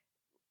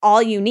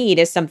 all you need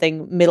is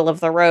something middle of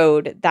the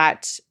road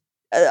that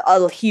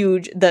a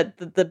huge,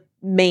 the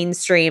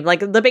mainstream, like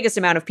the biggest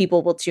amount of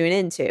people will tune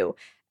into.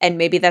 And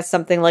maybe that's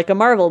something like a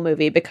Marvel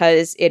movie,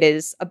 because it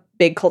is a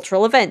big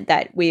cultural event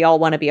that we all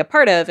want to be a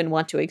part of and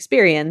want to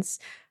experience.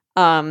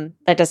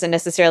 That doesn't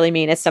necessarily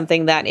mean it's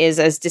something that is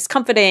as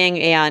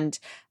discomforting and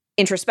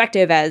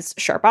introspective as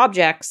Sharp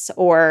Objects,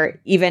 or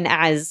even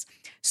as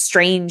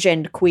strange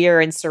and queer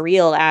and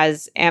surreal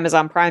as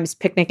Amazon Prime's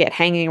Picnic at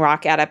Hanging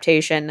Rock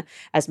adaptation.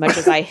 As much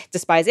as I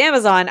despise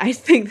Amazon, I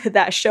think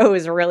that show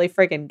is really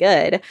freaking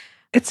good.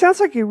 It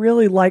sounds like you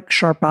really like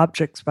Sharp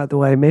Objects, by the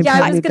way. Maybe I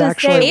I was need to gonna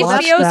actually say,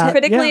 watch HBO's that.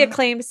 critically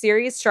acclaimed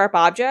series, Sharp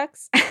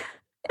Objects.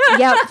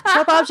 Yeah,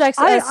 Sharp Objects.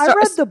 I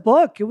read the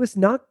book. It was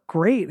not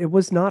great. It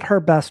was not her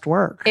best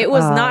work. It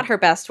was not her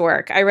best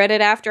work. I read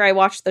it after I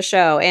watched the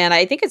show, and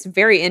I think it's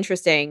very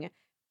interesting.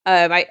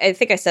 I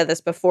think I said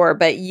this before,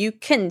 but you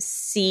can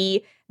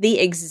see the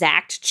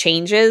exact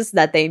changes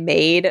that they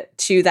made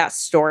to that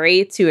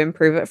story to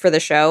improve it for the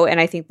show.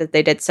 And I think that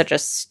they did such a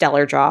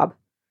stellar job.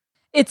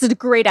 It's a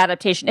great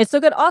adaptation. It's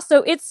so good.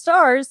 Also, it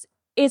stars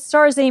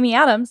Amy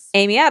Adams.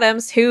 Amy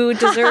Adams, who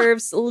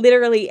deserves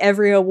literally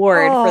every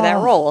award for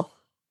that role.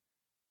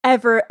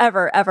 ever.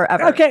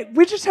 Okay,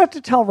 we just have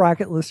to tell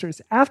Rocket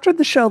listeners, after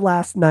the show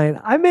last night,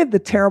 I made the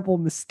terrible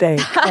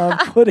mistake of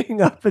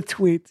putting up a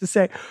tweet to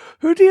say,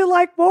 who do you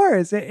like more?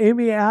 Is it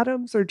Amy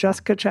Adams or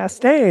Jessica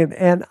Chastain?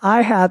 And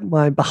I had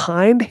my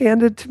behind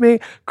handed to me.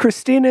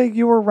 Christina,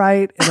 you were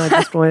right. And I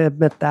just want to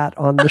admit that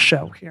on the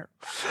show here.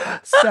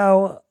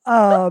 So,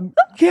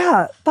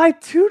 yeah, by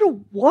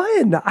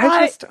 2-1.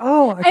 I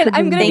couldn't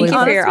I'm gonna Thank be you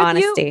honest for your with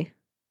honesty.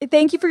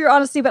 Thank you for your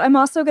honesty, but I'm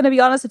also going to be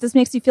honest, if this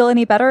makes you feel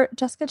any better,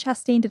 Jessica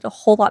Chastain did a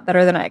whole lot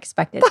better than I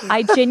expected.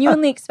 I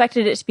genuinely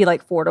expected it to be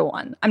like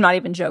 4-1. I'm not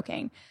even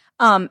joking.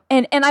 And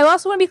I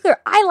also want to be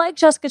clear, I like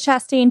Jessica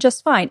Chastain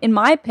just fine. In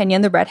my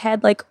opinion, the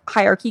redhead like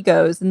hierarchy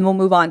goes, and we'll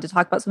move on to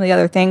talk about some of the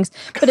other things,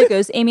 but it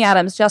goes Amy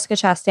Adams, Jessica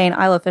Chastain,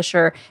 Isla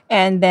Fisher,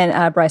 and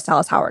then Bryce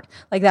Dallas Howard.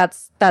 Like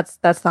that's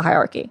the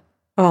hierarchy.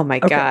 Oh my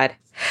God.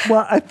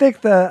 Well, I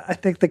think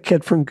the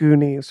kid from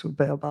Goonies would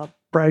be about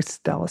Bryce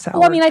Dallas Howard.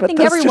 Well, I mean, I think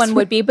everyone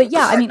would be, but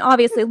yeah, I mean,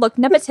 obviously, look,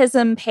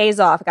 nepotism pays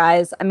off,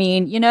 guys. I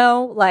mean,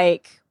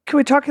 like. Can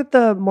we talk at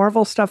the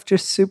Marvel stuff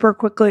just super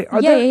quickly?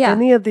 Are there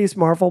any of these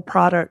Marvel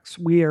products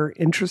we are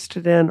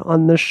interested in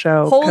on this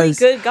show? Holy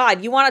good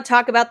God. You want to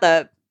talk about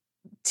the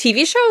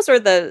TV shows or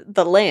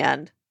the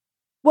land?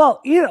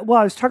 Well, I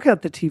was talking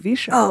about the TV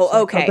shows.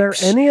 Oh, okay. Are there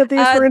any of these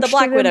we're interested in? The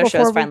Black Widow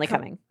show is finally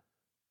coming.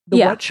 The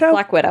what show?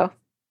 Black Widow.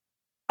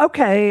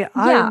 Okay.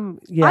 Yeah.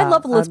 I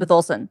love Elizabeth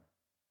Olsen.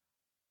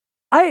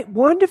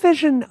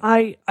 WandaVision,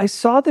 I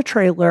saw the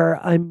trailer.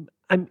 I'm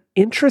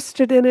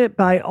interested in it,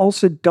 but I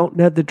also don't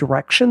know the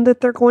direction that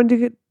they're going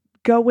to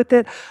go with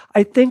it.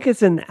 I think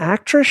as an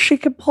actress, she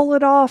could pull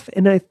it off,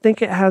 and I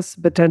think it has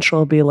the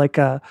potential to be like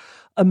a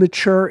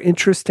mature,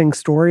 interesting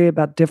story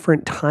about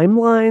different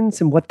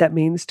timelines and what that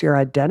means to your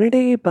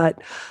identity.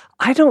 But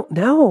I don't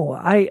know.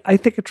 I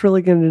think it's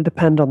really going to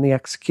depend on the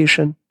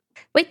execution.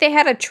 Wait, they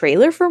had a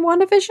trailer for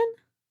WandaVision?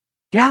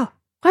 Yeah.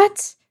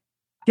 What?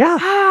 Yeah.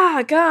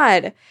 Ah,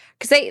 God.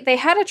 Because they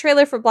had a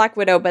trailer for Black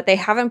Widow, but they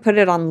haven't put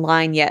it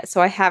online yet,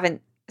 so I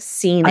haven't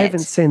seen it. I haven't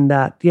seen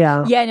that.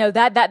 Yeah. Yeah, no,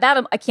 that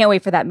I can't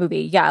wait for that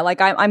movie. Yeah, like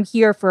I'm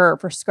here for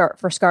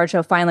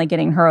ScarJo finally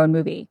getting her own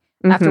movie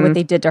after what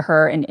they did to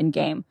her in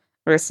Game.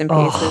 Rest in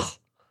pieces.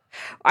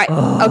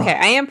 Okay,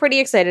 I am pretty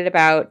excited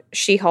about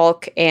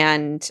She-Hulk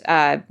and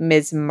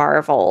Ms.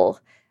 Marvel,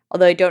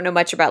 although I don't know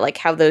much about like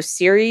how those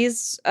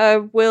series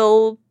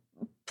will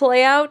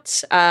play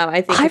out.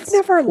 I think I've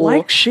never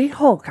liked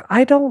She-Hulk.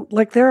 I don't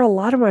like. There are a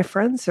lot of my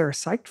friends that are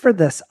psyched for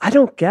this. I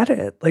don't get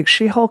it. Like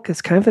She-Hulk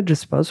is kind of a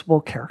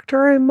disposable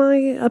character, in my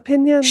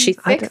opinion. She's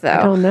thick, though.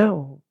 I don't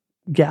know.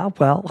 Yeah,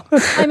 well,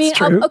 I mean,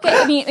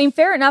 okay. I mean,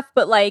 fair enough.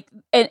 But like,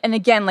 and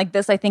again, like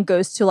this, I think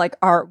goes to like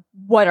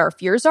what our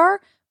fears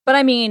are. But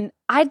I mean,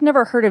 I'd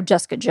never heard of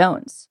Jessica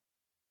Jones.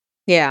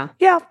 Yeah.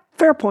 Yeah.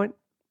 Fair point.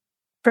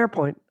 Fair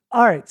point.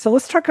 All right. So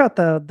let's talk about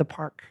the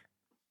park.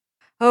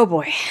 Oh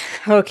boy.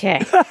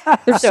 Okay.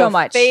 There's so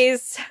much.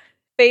 Phase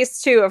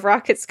 2 of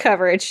Rocket's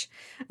coverage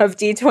of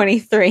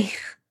D23.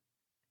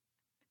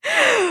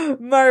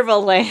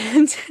 Marvel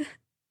Land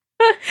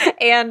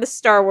and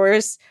Star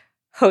Wars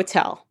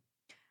Hotel.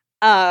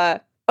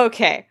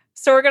 Okay.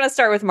 So we're going to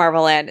start with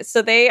Marvel Land.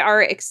 So they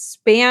are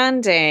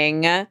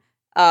expanding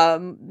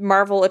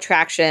Marvel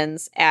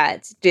attractions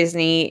at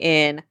Disney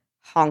in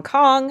Hong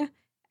Kong,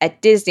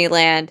 at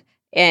Disneyland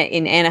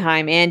in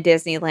Anaheim, and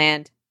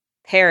Disneyland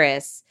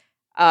Paris.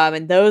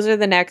 And those are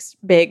the next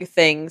big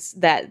things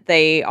that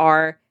they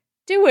are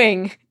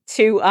doing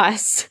to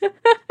us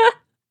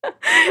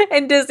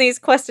in Disney's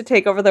quest to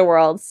take over the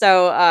world.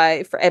 So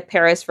at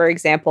Paris, for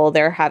example,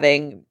 they're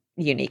having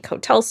unique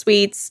hotel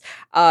suites.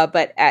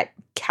 But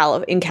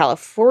in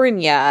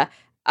California,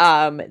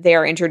 they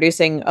are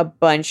introducing a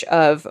bunch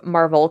of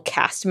Marvel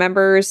cast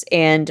members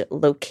and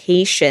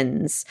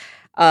locations,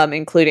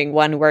 including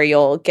one where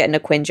you'll get in a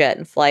Quinjet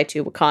and fly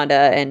to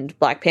Wakanda, and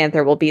Black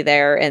Panther will be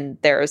there, and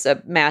there's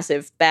a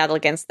massive battle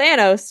against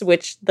Thanos,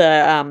 which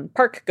the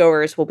park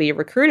goers will be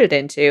recruited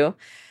into.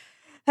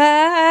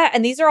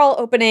 And these are all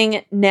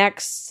opening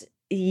next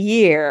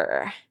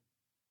year.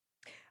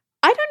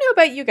 I don't know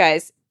about you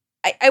guys.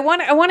 I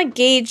want to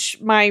gauge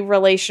my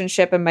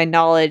relationship and my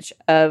knowledge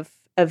of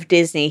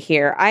Disney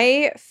here.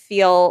 I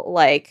feel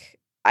like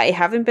I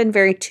haven't been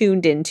very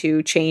tuned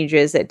into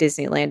changes at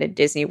Disneyland and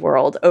Disney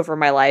World over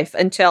my life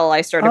until I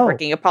started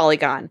working at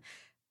Polygon.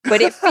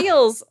 But it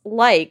feels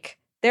like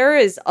there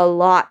is a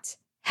lot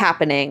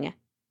happening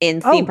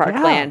in theme park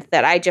land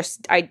that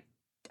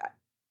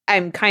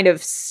I'm kind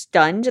of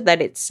stunned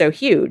that it's so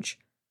huge.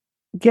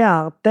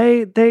 Yeah,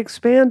 they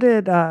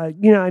expanded, I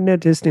know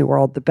Disney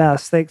World the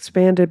best. They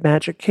expanded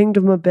Magic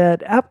Kingdom a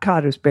bit.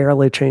 Epcot has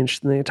barely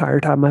changed in the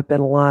entire time I've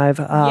been alive.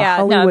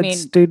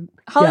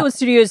 Hollywood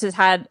Studios has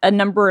had a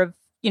number of,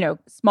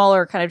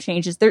 smaller kind of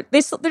changes. They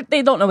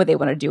don't know what they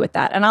want to do with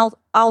that. And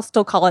I'll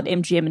still call it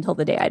MGM until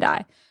the day I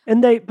die.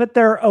 And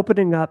they're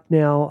opening up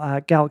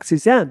now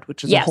Galaxy's End,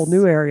 which is a whole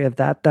new area of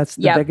that. That's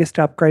the biggest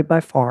upgrade by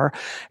far.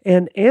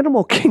 And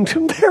Animal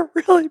Kingdom, their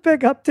really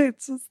big update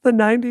since the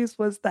 90s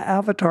was the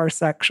Avatar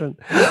section,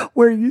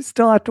 where you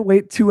still have to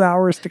wait 2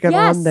 hours to get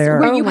on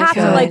there. Where you have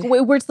to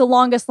where it's the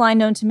longest line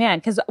known to man.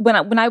 Because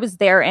when I was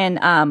there in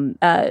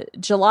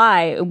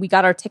July, we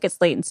got our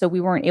tickets late, and so we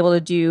weren't able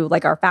to do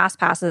like our fast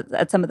passes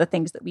at some of the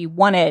things that we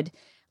wanted.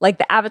 Like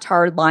the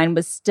Avatar line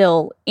was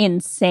still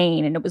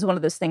insane, and it was one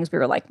of those things we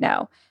were like,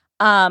 no.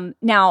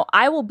 Now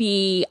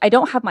I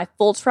don't have my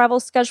full travel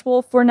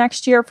schedule for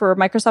next year for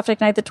Microsoft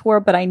Ignite the Tour,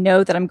 but I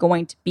know that I'm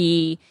going to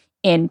be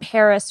in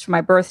Paris for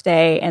my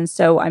birthday. And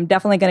so I'm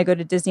definitely going to go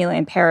to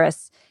Disneyland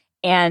Paris.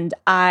 And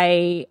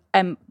I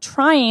am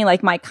trying,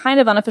 like, my kind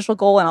of unofficial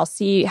goal, and I'll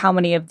see how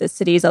many of the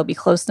cities I'll be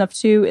close enough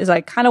to, is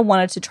I kind of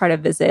wanted to try to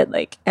visit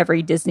like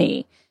every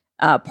Disney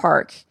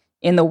park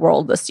in the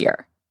world this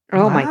year.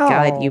 Oh my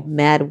God, you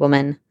mad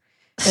woman.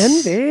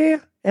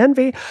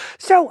 Envy.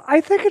 So I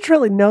think it's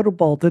really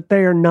notable that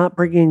they are not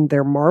bringing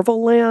their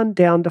Marvel Land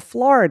down to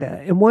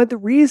Florida. And one of the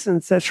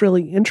reasons that's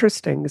really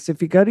interesting is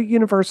if you go to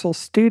Universal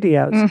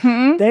Studios,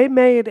 they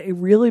made a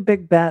really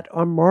big bet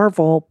on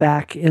Marvel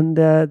back in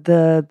the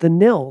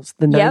NILs,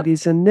 the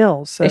 90s and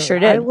NILs. So they sure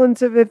did.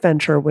 Islands of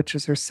Adventure, which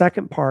is their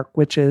second park,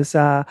 which is,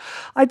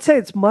 I'd say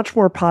it's much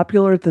more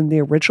popular than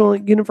the original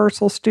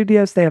Universal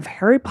Studios. They have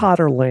Harry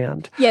Potter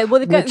Land. Yeah,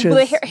 well,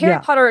 Harry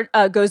Potter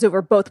goes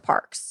over both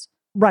parks.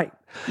 Right.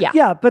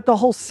 Yeah, but the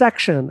whole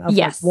section of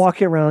like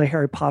walking around the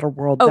Harry Potter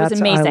world, that's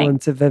amazing.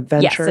 Islands of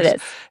Adventure. Yes, it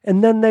is.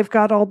 And then they've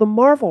got all the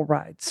Marvel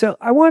rides. So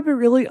I want to be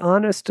really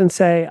honest and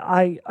say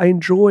I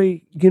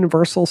enjoy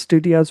Universal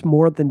Studios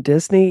more than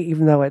Disney,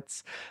 even though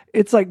it's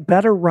like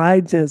better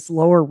rides and it's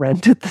lower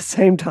rent at the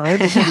same time.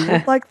 It's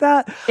weird like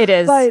that. It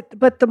is.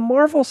 But the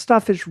Marvel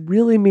stuff is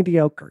really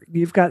mediocre.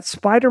 You've got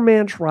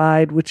Spider-Man's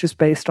ride, which is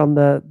based on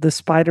the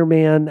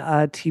Spider-Man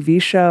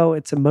TV show.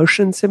 It's a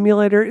motion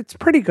simulator. It's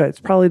pretty good. It's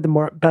probably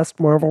the best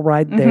Marvel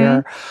ride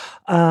there.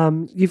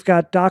 You've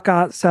got Doc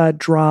Ott's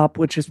Drop,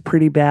 which is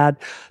pretty bad.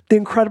 The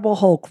Incredible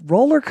Hulk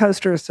roller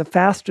coaster is the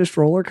fastest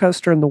roller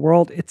coaster in the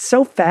world. It's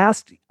so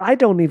fast, I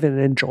don't even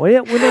enjoy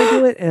it when I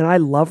do it, and I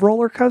love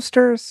roller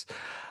coasters.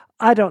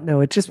 I don't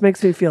know. It just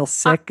makes me feel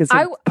sick as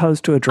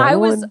opposed to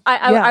adrenaline.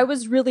 I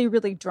was really,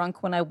 really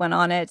drunk when I went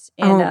on it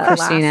in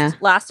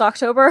last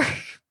October.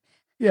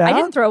 Yeah. I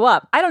didn't throw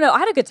up. I don't know. I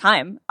had a good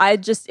time.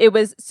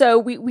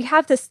 We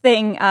have this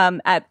thing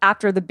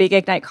after the big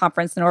Ignite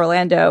conference in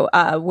Orlando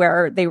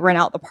where they rent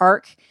out the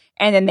park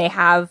and then they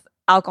have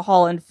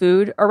alcohol and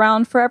food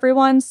around for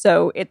everyone.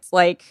 So it's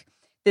like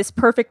this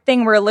perfect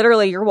thing where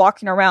literally you're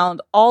walking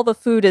around, all the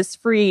food is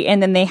free,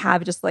 and then they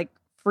have just like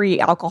free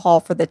alcohol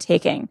for the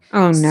taking.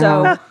 Oh no.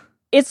 So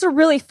it's a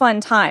really fun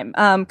time.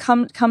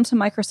 Come to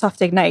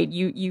Microsoft Ignite.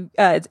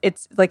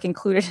 It's like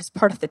included as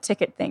part of the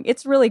ticket thing.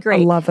 It's really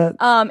great. I love it.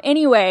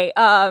 Anyway,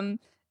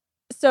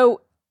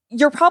 so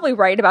you're probably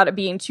right about it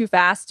being too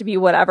fast to be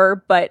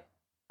whatever, but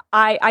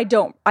I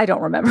don't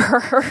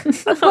remember.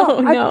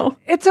 Oh no.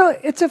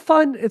 It's a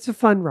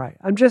fun ride.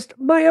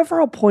 My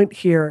overall point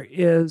here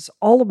is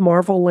all of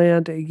Marvel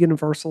Land at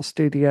Universal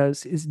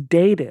Studios is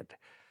dated.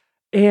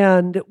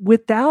 And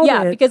without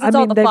it, because it's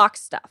all the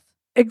Fox stuff.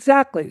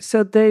 Exactly.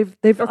 So they've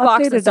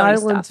updated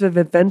Islands of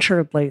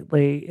Adventure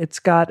lately. It's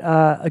got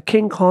a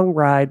King Kong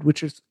ride,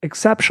 which is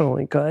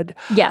exceptionally good.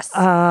 Yes.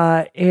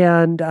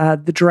 And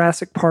the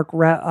Jurassic Park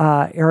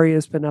area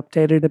has been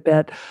updated a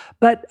bit.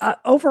 But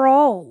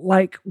overall,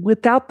 like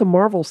without the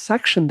Marvel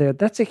section there,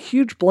 that's a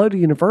huge blow to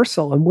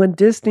Universal. And when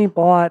Disney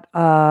bought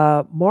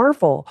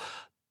Marvel,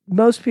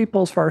 most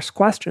people's first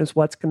question is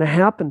what's going to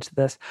happen to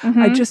this.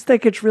 I just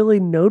think it's really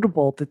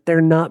notable that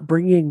they're not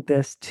bringing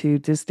this to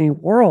Disney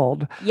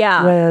World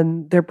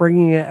when they're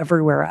bringing it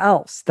everywhere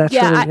else. That's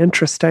really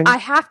interesting. I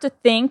have to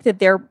think that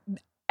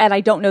and I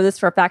don't know this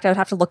for a fact, I would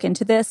have to look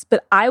into this,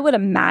 but I would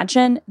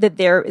imagine that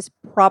there is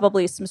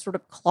probably some sort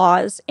of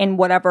clause in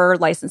whatever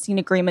licensing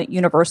agreement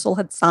Universal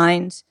had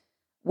signed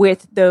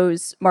with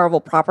those Marvel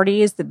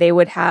properties that they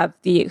would have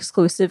the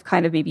exclusive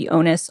kind of maybe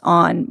onus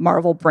on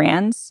Marvel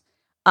brands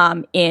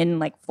in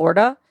like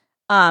Florida.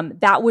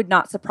 That would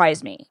not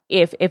surprise me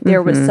if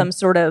there was some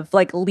sort of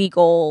like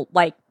legal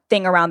like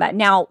thing around that.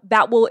 Now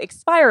that will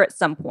expire at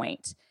some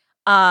point,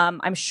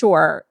 I'm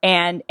sure.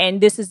 And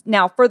this is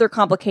now further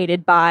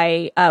complicated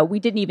by, we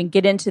didn't even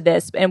get into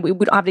this and we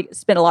don't have to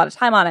spend a lot of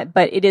time on it,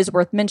 but it is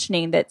worth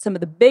mentioning that some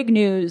of the big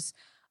news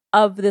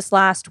of this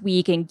last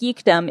week in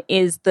geekdom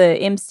is the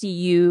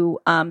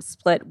MCU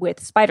split with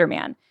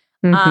Spider-Man.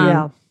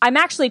 I'm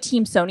actually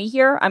Team Sony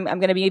here. I'm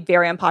going to be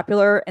very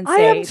unpopular and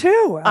say I am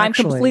too.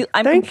 Actually.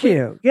 Thank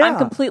you. Yeah. I'm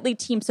completely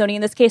Team Sony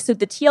in this case. So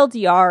the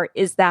TLDR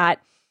is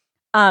that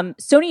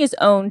Sony has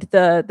owned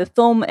the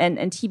film and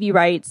TV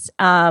rights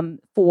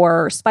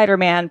for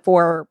Spider-Man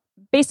for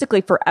basically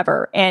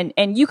forever,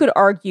 and you could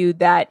argue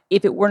that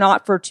if it were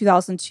not for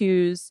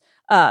 2002's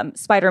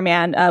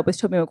Spider-Man with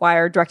Tobey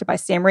Maguire, directed by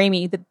Sam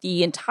Raimi, that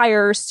the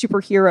entire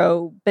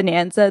superhero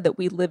bonanza that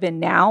we live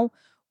in now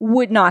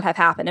would not have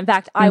happened. In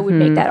fact, I would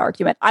make that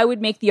argument. I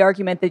would make the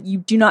argument that you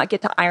do not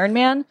get to Iron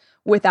Man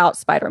without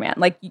Spider-Man.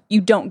 Like,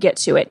 you don't get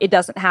to it. It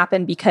doesn't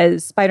happen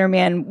because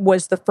Spider-Man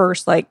was the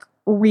first, like,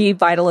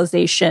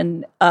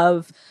 revitalization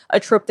of a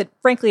trope that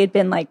frankly had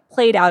been like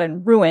played out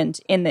and ruined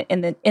in the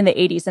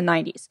 80s and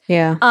 90s.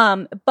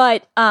 Yeah.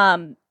 But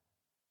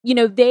you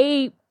know,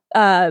 they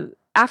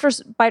after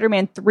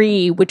Spider-Man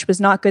 3, which was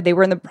not good, they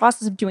were in the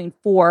process of doing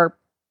 4,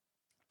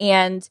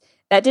 and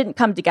that didn't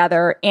come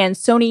together. And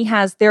Sony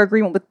has their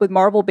agreement with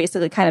Marvel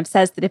basically kind of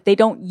says that if they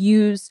don't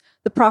use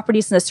the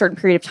properties in a certain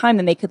period of time,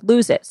 then they could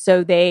lose it.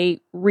 So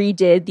they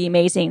redid The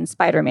Amazing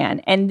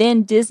Spider-Man. And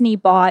then Disney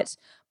bought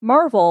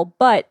Marvel,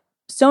 but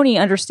Sony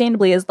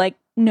understandably is like,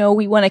 no,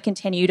 we want to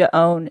continue to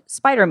own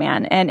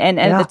Spider-Man. And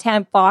at the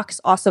time, Fox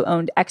also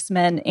owned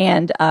X-Men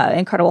and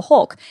Incredible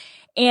Hulk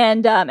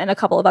and a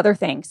couple of other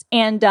things.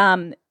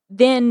 And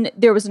then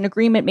there was an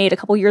agreement made a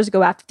couple years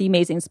ago after The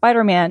Amazing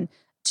Spider-Man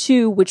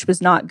 2, which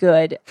was not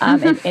good.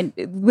 And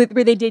where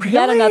they did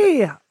yet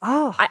another.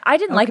 Oh, I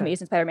didn't like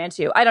Amazing Spider-Man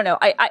 2. I don't know.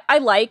 I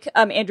like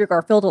Andrew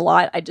Garfield a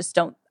lot. I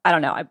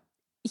don't know.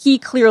 He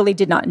clearly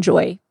did not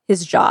enjoy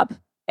his job.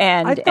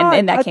 And that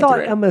came through. I thought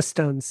Emma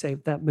Stone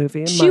saved that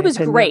movie. She was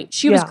great.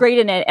 She was great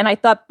in it. And I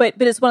thought, but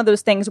it's one of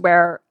those things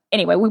where,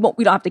 anyway, we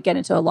don't have to get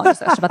into a long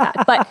discussion about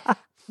that.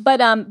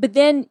 But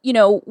then, you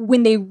know,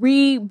 when they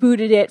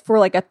rebooted it for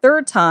like a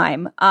third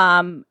time,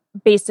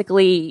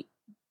 basically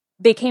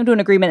they came to an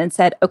agreement and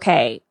said,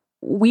 okay,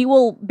 we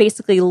will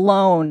basically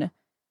loan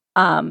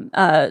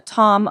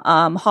Tom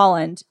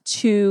Holland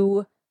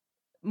to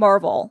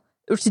Marvel,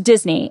 or to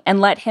Disney, and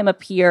let him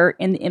appear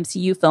in the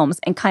MCU films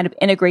and kind of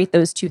integrate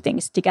those two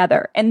things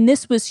together. And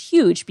this was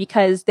huge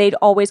because they'd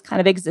always kind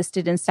of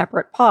existed in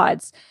separate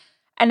pods.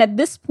 And at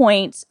this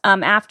point,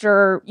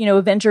 after, you know,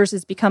 Avengers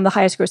has become the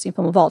highest grossing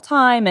film of all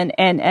time,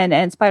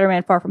 and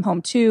Spider-Man Far From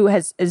Home 2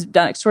 has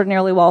done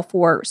extraordinarily well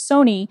for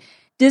Sony,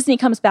 Disney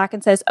comes back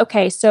and says,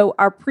 okay, so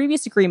our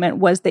previous agreement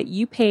was that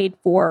you paid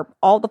for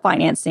all the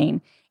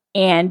financing,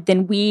 and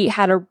then we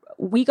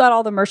got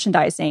all the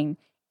merchandising,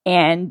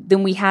 and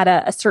then we had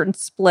a certain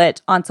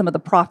split on some of the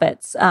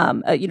profits,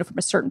 you know, from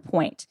a certain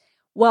point.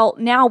 Well,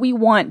 now we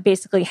want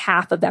basically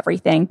half of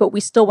everything, but we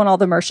still want all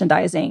the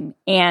merchandising,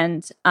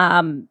 and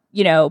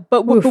you know,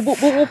 but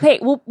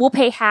we'll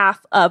pay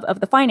half of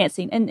the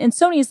financing. And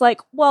Sony's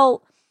like,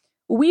 well,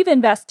 we've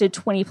invested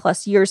 20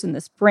 plus years in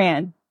this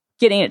brand,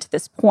 getting it to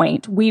this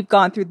point. We've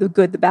gone through the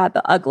good, the bad,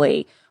 the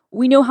ugly.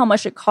 We know how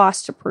much it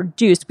costs to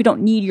produce. We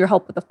don't need your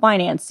help with the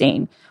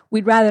financing.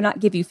 We'd rather not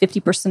give you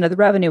 50% of the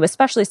revenue,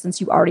 especially since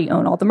you already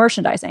own all the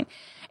merchandising.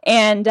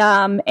 And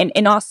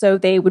also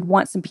they would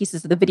want some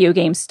pieces of the video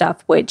game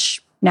stuff,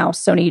 which now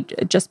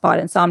Sony just bought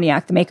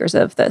Insomniac, the makers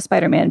of the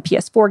Spider-Man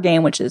PS4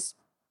 game, which is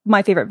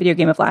my favorite video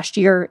game of last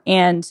year.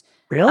 And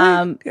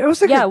really, it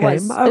was a good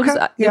game.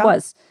 Okay. It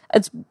was.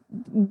 It's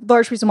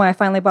large reason why I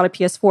finally bought a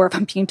PS4, if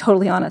I'm being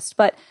totally honest.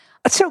 But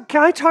so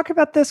can I talk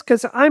about this?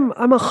 Because I'm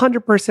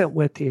 100%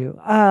 with you.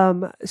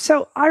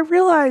 So I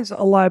realize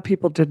a lot of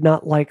people did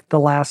not like the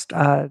last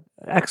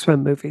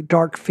X-Men movie,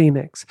 Dark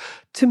Phoenix.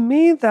 To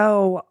me,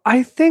 though,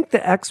 I think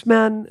the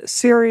X-Men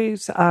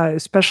series,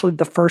 especially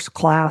the First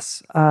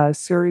Class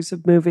series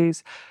of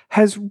movies,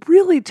 has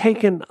really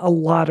taken a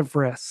lot of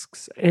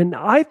risks. And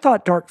I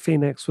thought Dark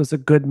Phoenix was a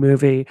good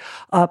movie,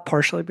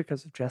 partially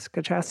because of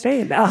Jessica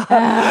Chastain.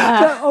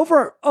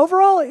 But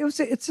overall,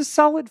 it's a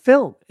solid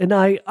film. And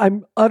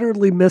I'm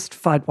utterly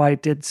mystified why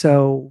it did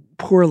so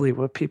poorly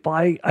with people.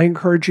 I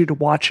encourage you to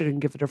watch it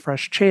and give it a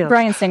fresh chance.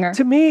 Bryan Singer.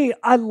 To me,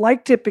 I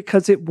liked it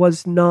because it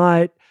was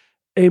not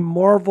a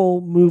Marvel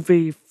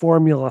movie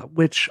formula,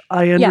 which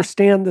I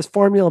understand this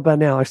formula by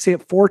now. I see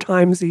it 4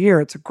 times a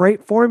year. It's a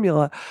great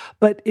formula,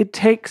 but it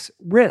takes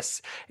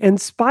risks. And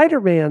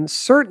Spider-Man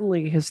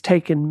certainly has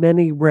taken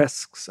many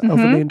risks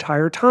over the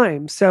entire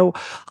time. So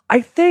I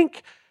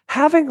think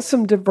having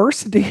some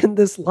diversity in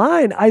this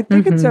line, I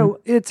think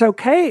it's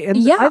okay. And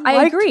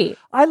I agree.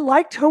 I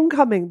liked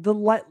Homecoming.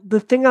 The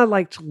thing I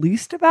liked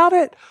least about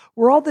it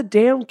were all the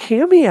damn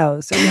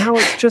cameos and how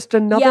it's just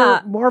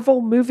another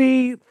Marvel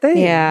movie thing.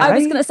 Yeah, right? I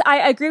was gonna say,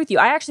 I agree with you.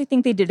 I actually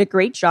think they did a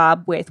great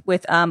job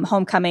with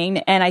Homecoming,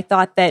 and I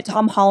thought that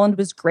Tom Holland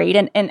was great.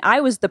 And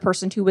I was the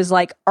person who was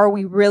like, "Are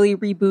we really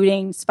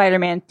rebooting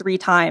Spider-Man 3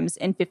 times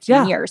in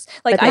 15 years?"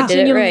 Like, I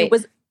genuinely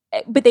was.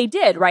 But they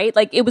did, right?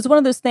 Like, it was one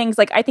of those things,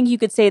 like, I think you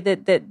could say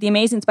that The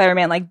Amazing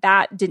Spider-Man, like,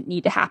 that didn't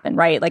need to happen,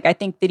 right? Like, I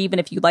think that even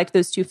if you liked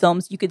those 2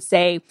 films, you could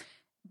say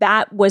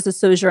that was a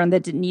sojourn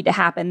that didn't need to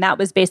happen. That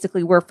was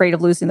basically, we're afraid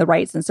of losing the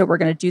rights, and so we're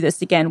going to do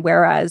this again,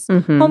 whereas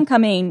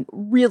Homecoming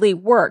really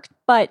worked.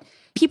 But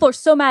people are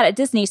so mad at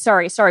Disney,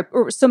 or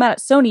so mad at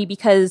Sony,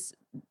 because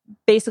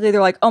basically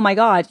they're like, oh my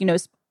God, you know,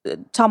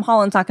 Tom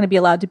Holland's not going to be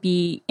allowed to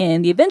be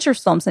in the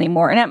Avengers films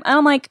anymore. And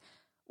I'm like,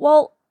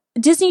 well,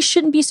 Disney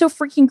shouldn't be so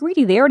freaking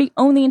greedy. They already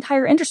own the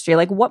entire industry.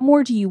 Like, what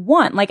more do you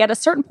want? Like, at a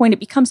certain point,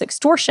 it becomes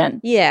extortion.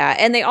 Yeah,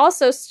 and they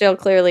also still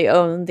clearly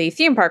own the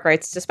theme park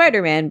rights to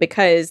Spider-Man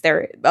because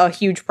they're a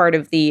huge part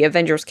of the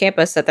Avengers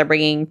campus that they're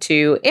bringing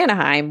to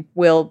Anaheim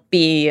will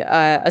be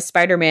a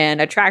Spider-Man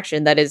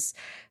attraction that is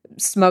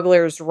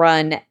Smuggler's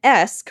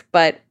Run-esque,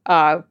 but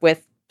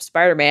with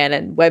Spider-Man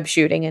and web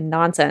shooting and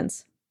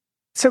nonsense.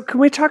 So can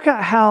we talk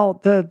about how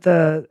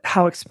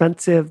how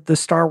expensive the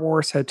Star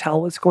Wars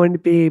hotel was going to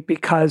be?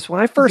 Because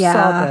when I first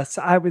saw this,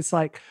 I was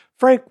like,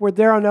 Frank, we're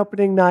there on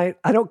opening night.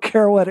 I don't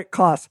care what it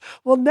costs.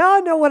 Well, now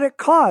I know what it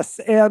costs.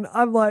 And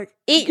I'm like,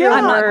 eat your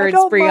words,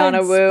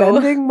 Brianna Wu.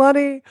 Spending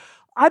money.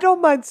 I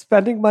don't mind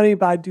spending money,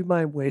 but I do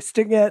mind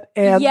wasting it.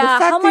 And the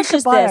fact how that much you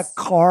is can buy this? a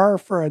car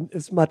for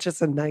as much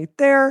as a night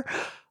there,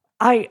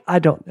 I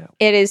don't know.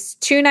 It is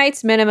 2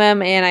 nights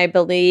minimum, and I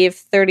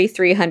believe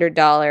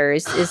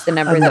 $3,300 is the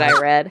number that I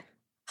read.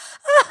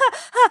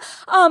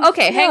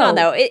 Okay, hang on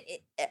though.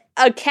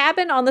 A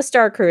cabin on the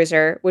Star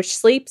Cruiser, which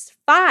sleeps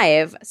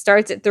 5,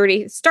 starts at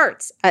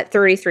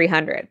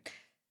 $3,300.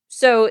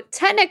 So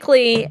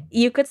technically,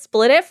 you could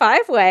split it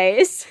 5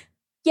 ways.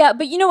 Yeah,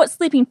 but you know what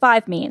sleeping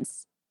 5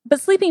 means? But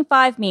sleeping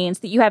 5 means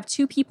that you have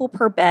 2 people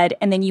per bed,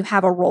 and then you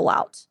have a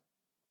rollout.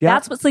 Yeah.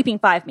 That's what sleeping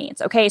 5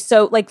 means. Okay,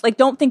 so like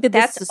don't think that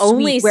that's is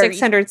only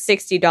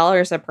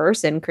 $660 a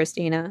person,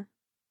 Christina.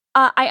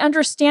 I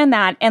understand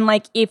that, and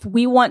like if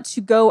we want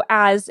to go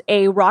as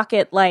a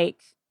rocket, like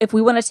if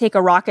we want to take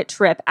a rocket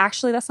trip,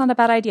 actually that's not a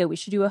bad idea. We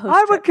should do a host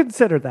trip. I would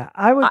consider that.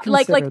 I would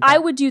consider that. I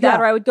would do that,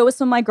 or I would go with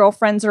some of my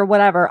girlfriends or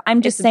whatever.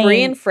 I'm just saying,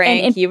 Bree and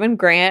Frank, you and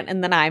Grant,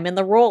 and then I'm in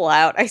the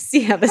rollout. I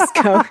see how this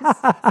goes.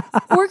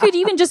 Or it could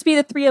even just be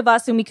the 3 of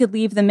us, and we could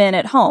leave them in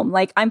at home.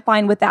 Like I'm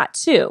fine with that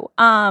too.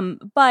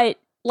 But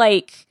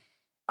like,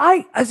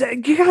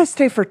 you gotta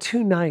stay for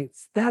 2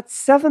 nights. That's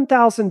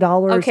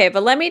 $7,000. Okay,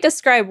 but let me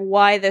describe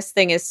why this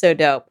thing is so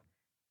dope.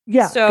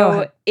 Yeah. go So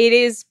ahead. it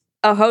is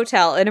a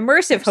hotel, an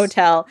immersive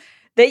hotel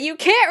that you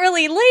can't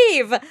really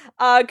leave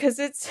because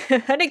it's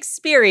an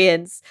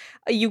experience.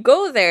 You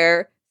go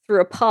there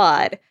through a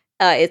pod.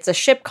 It's a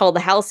ship called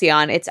the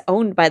Halcyon. It's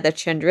owned by the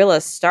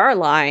Chandrila Star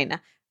Line.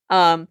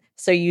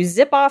 So you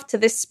zip off to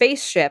this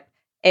spaceship.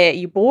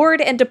 You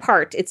board and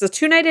depart. It's a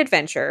 2-night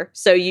adventure.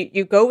 So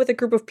you go with a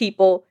group of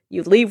people.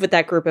 You leave with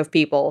that group of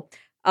people.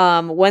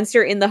 Once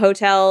you're in the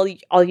hotel,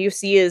 all you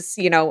see is,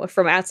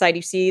 from outside,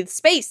 you see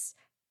space.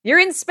 You're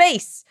in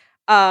space.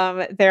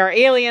 There are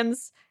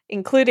aliens,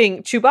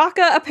 including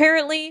Chewbacca,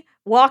 apparently,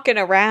 walking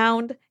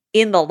around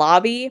in the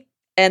lobby.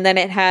 And then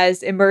it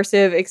has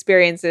immersive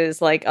experiences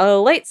like a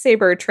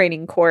lightsaber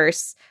training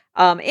course.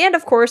 And,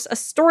 of course, a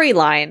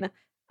storyline.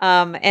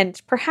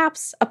 And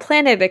perhaps a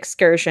planet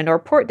excursion or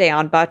port day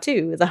on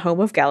Batuu, the home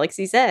of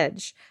Galaxy's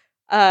Edge.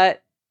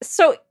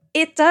 So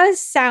it does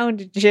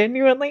sound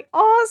genuinely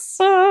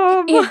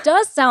awesome. It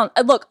does sound.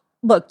 Look,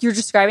 you're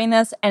describing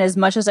this, and as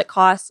much as it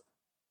costs,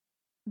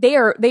 they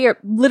are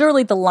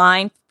literally the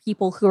line for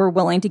people who are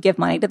willing to give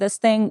money to this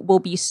thing will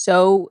be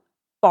so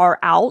far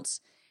out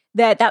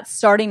that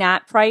starting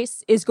at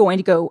price is going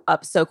to go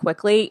up so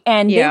quickly,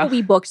 and they will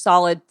be booked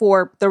solid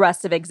for the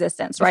rest of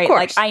existence, right?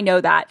 Like I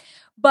know that.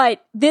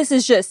 But this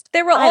is just...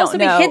 There will also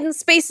be hidden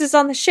spaces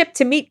on the ship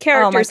to meet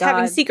characters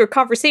having secret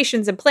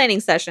conversations and planning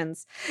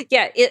sessions.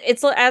 Yeah,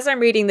 it's as I'm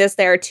reading this,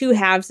 there are 2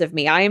 halves of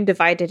me. I am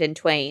divided in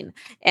twain.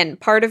 And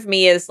part of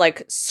me is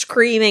like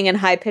screaming in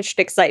high-pitched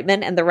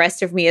excitement, and the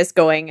rest of me is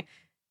going,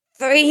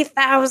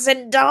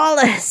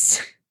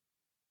 $3,000!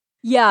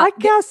 Yeah. I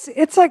guess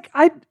it's like...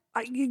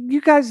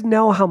 you guys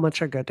know how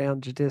much I go down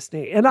to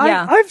Disney, and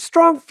I have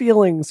strong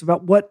feelings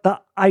about what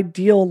the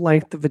ideal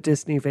length of a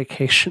Disney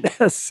vacation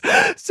is.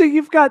 So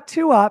you've got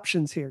 2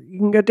 options here. You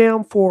can go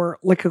down for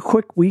like a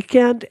quick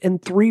weekend, and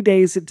 3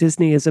 days at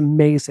Disney is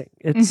amazing.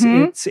 It's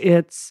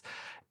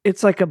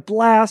like a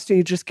blast, and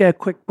you just get a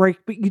quick break,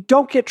 but you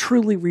don't get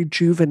truly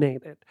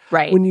rejuvenated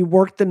when you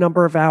work the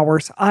number of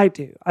hours I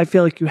do. I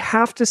feel like you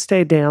have to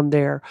stay down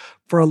there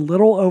for a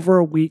little over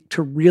a week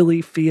to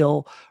really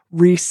feel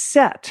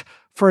reset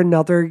for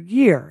another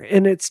year.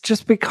 And it's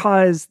just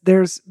because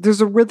there's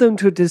a rhythm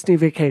to a Disney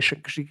vacation,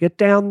 because you get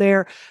down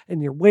there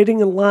and you're waiting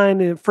in line,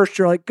 and at first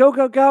you're like, go,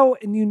 go, go.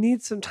 And you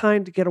need some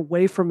time to get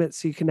away from it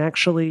so you can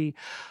actually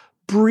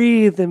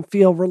breathe and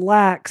feel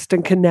relaxed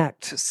and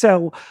connect.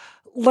 So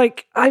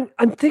like, I'm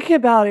thinking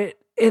about it,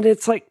 and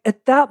it's like,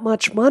 at that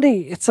much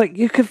money, it's like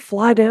you could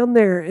fly down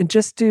there and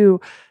just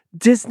do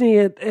Disney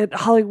at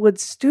Hollywood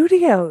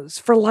Studios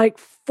for like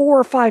 4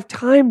 or 5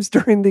 times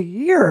during the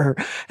year.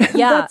 And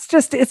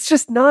it's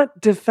just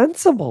not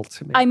defensible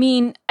to me. I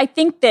mean, I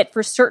think that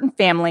for certain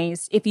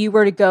families, if you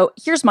were to go,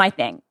 here's my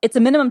thing. It's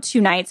a minimum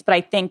 2 nights, but I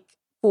think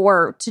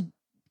to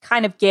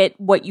kind of get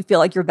what you feel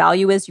like your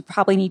value is, you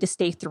probably need to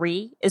stay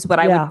 3 is what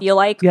I would feel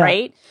like,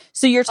 right?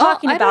 So you're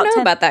talking about... I don't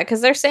know about that,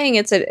 because they're saying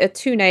it's a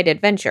 2-night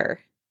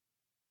adventure.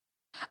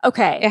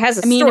 Okay. It has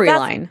a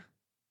storyline.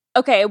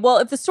 Okay, well,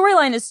 if the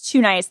storyline is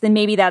 2 nights, then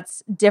maybe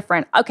that's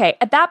different. Okay,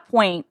 at that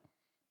point,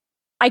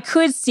 I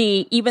could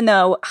see, even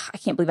though I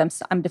can't believe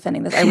I'm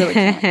defending this. I really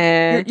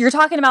can't. You're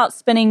talking about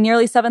spending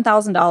nearly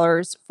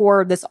 $7,000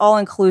 for this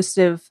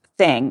all-inclusive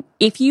thing.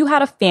 If you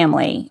had a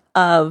family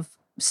of,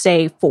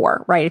 say,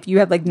 4, right? If you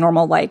have like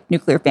normal, like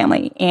nuclear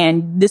family,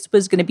 and this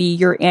was going to be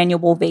your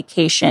annual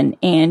vacation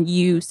and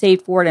you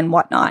saved for it and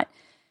whatnot,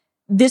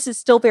 this is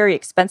still very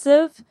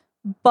expensive,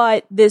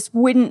 but this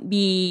wouldn't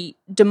be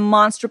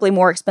demonstrably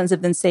more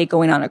expensive than, say,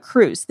 going on a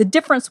cruise. The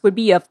difference would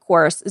be, of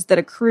course, is that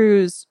a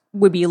cruise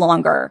would be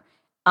longer,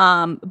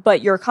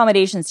 but your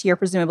accommodations here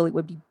presumably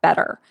would be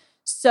better.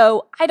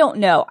 So I don't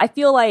know. I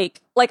feel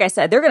like I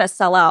said, they're going to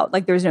sell out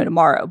like there's no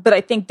tomorrow. But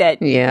I think that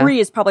Bree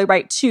is probably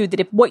right, too, that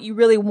if what you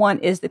really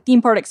want is the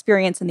theme park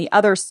experience and the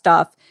other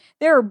stuff,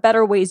 there are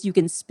better ways you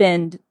can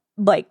spend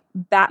like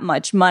that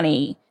much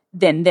money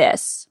than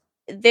this.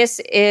 This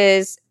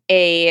is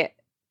a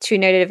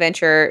 2-night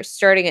adventure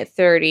starting at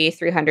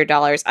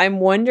 $3,300. I'm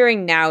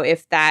wondering now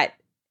if that,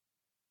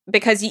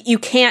 because you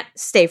can't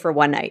stay for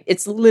one night.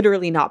 It's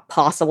literally not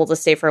possible to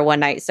stay for one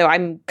night. So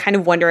I'm kind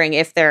of wondering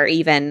if they're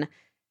even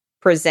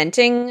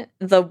presenting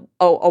a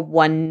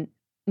one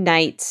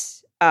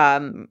night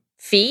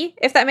fee,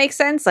 if that makes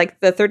sense. Like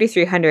the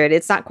 $3,300,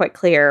 it's not quite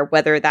clear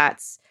whether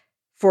that's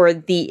for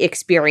the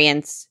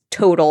experience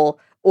total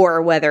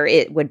or whether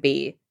it would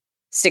be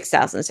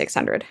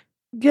 $6,600.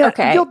 Yeah,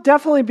 okay. You'll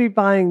definitely be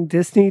buying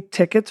Disney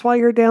tickets while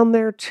you're down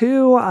there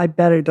too. I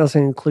bet it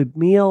doesn't include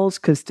meals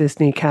because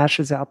Disney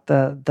cashes out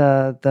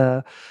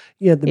the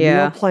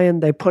meal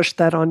plan. They push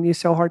that on you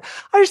so hard.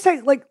 I just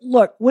say, like,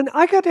 look, when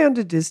I got down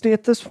to Disney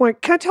at this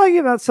point, can I tell you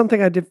about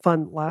something I did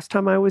fun last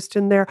time I was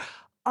in there?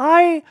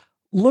 I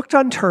looked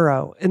on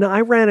Turo and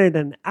I rented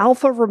an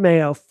Alfa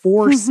Romeo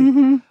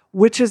 4C,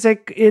 which is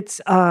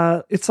it's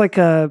a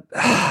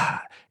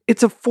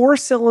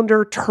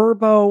 4-cylinder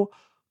turbo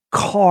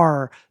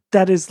car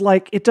that is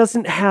like, it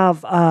doesn't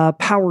have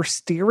power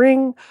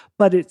steering,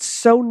 but it's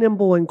so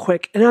nimble and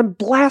quick. And I'm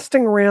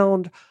blasting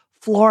around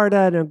Florida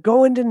and I'm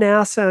going to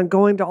NASA and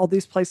going to all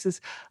these places.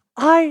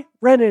 I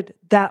rented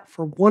that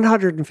for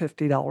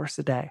 $150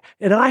 a day.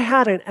 And I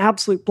had an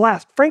absolute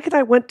blast. Frank and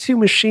I went to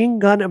Machine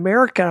Gun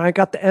America and I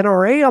got the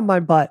NRA on my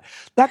butt.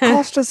 That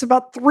cost us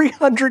about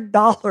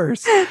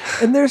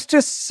 $300. And there's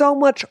just so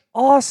much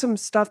awesome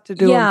stuff to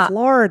do in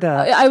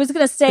Florida. I was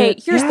going to say,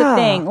 here's the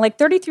thing. Like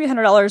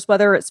 $3,300,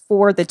 whether it's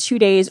for the 2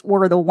 days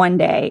or the 1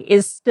 day,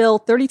 is still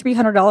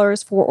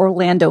 $3,300 for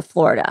Orlando,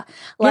 Florida.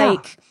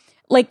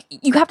 Like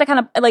you have to kind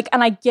of like,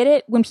 and I get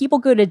it when people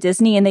go to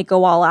Disney and they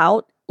go all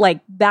out,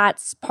 like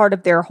that's part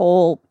of their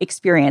whole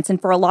experience.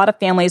 And for a lot of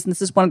families, and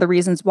this is one of the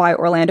reasons why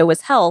Orlando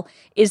was hell,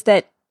 is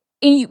that,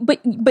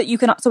 but you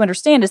can also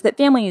understand is that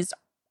families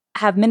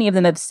have, many of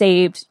them have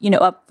saved,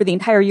 up for the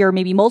entire year,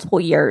 maybe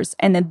multiple years.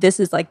 And then this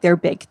is like their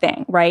big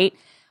thing, right?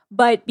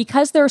 But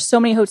because there are so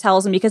many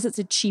hotels and because it's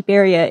a cheap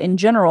area in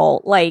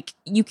general, like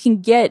you can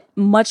get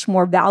much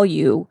more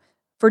value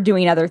for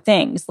doing other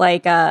things.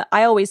 Like I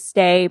always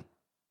stay.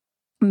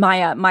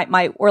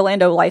 My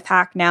Orlando life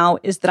hack now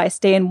is that I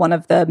stay in one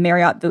of the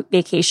Marriott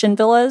vacation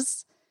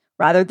villas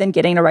rather than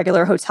getting a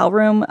regular hotel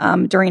room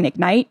during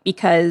Ignite,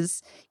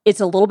 because it's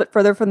a little bit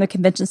further from the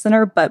convention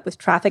center, but with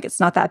traffic,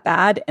 it's not that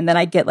bad. And then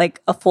I get like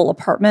a full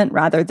apartment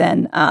rather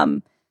than,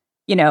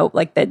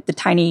 like the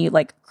tiny,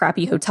 like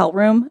crappy hotel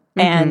room.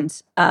 And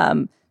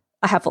I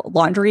have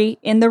laundry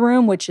in the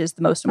room, which is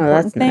the most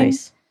important thing.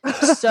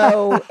 Nice.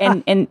 So,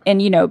 and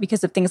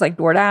because of things like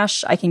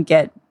DoorDash, I can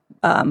get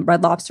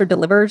Red Lobster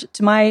delivered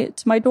to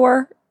my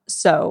door.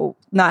 So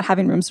not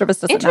having room service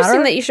doesn't matter.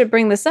 Interesting that you should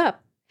bring this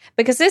up,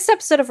 because this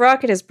episode of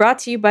Rocket is brought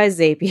to you by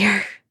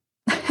Zapier.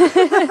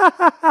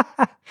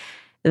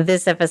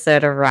 This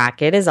episode of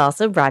Rocket is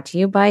also brought to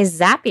you by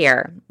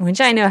Zapier,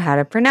 which I know how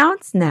to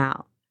pronounce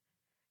now.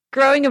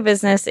 Growing a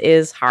business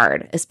is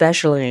hard,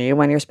 especially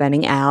when you're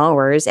spending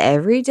hours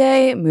every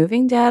day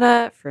moving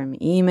data from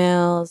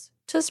emails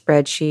to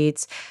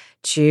spreadsheets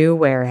to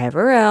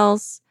wherever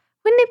else.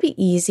 Wouldn't it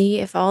be easy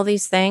if all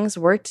these things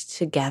worked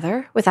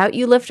together without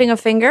you lifting a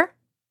finger?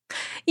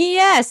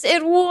 Yes,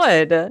 it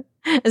would.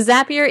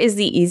 Zapier is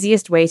the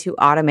easiest way to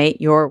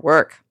automate your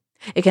work.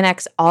 It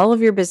connects all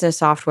of your business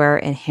software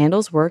and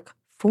handles work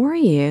for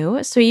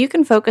you so you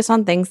can focus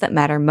on things that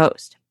matter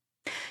most.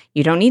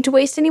 You don't need to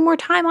waste any more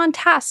time on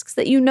tasks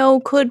that you know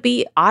could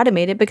be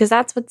automated, because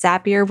that's what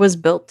Zapier was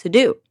built to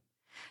do.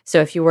 So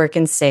if you work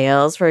in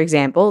sales, for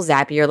example,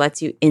 Zapier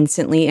lets you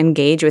instantly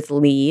engage with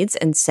leads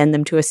and send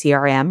them to a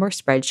CRM or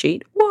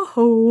spreadsheet.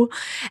 Whoa.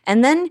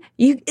 And then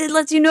it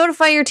lets you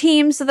notify your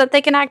team so that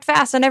they can act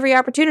fast on every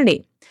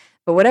opportunity.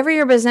 But whatever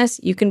your business,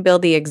 you can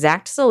build the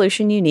exact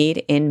solution you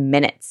need in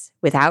minutes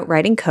without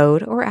writing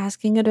code or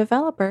asking a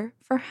developer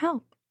for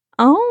help.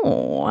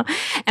 Oh,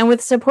 and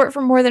with support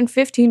for more than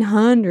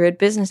 1,500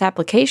 business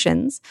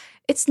applications,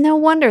 it's no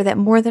wonder that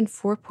more than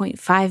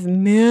 4.5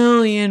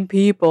 million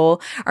people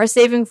are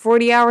saving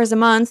 40 hours a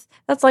month.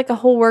 That's like a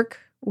whole work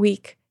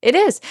week. It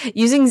is,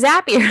 using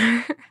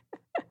Zapier.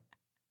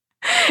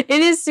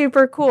 It is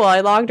super cool.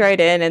 I logged right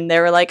in and they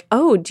were like,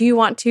 oh, do you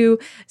want to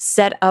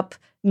set up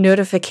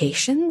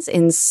notifications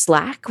in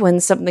Slack when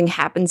something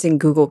happens in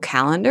Google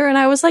Calendar. And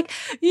I was like,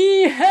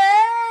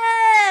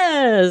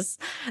 yes!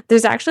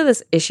 There's actually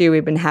this issue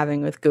we've been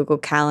having with Google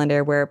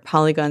Calendar where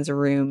Polygon's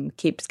room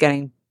keeps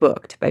getting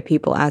booked by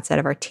people outside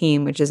of our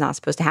team, which is not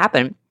supposed to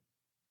happen.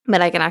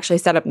 But I can actually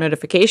set up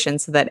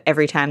notifications so that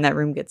every time that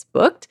room gets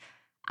booked,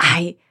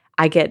 I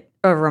get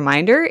a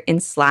reminder in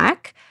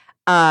Slack,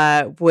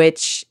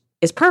 which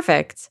is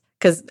perfect.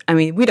 Because, I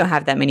mean, we don't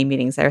have that many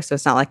meetings there, so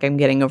it's not like I'm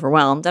getting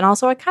overwhelmed. And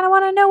also, I kind of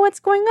want to know what's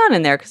going on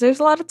in there because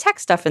there's a lot of tech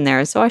stuff in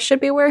there. So I should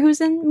be aware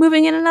who's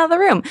moving in another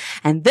room.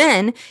 And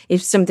then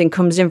if something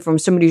comes in from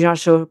somebody who's not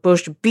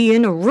supposed to be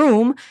in a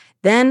room,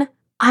 then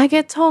I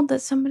get told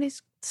that somebody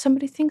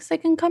thinks they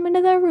can come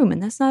into their room,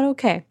 and that's not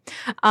okay.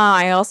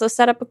 I also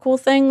set up a cool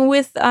thing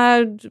with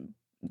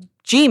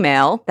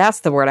Gmail,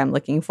 that's the word I'm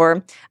looking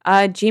for,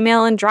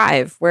 Gmail and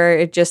Drive, where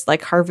it just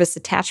like harvests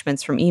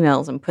attachments from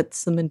emails and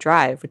puts them in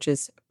Drive, which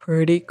is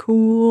pretty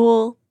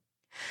cool.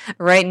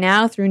 Right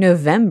now through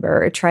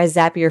November, try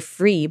Zapier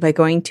free by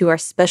going to our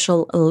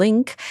special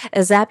link,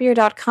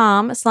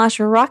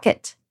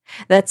 zapier.com/rocket.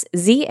 That's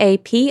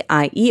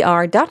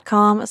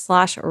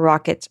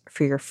zapier.com/rocket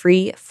for your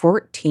free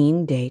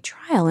 14-day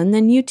trial. And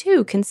then you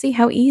too can see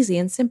how easy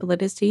and simple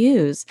it is to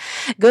use.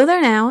 Go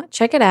there now,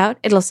 check it out.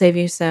 It'll save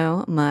you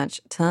so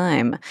much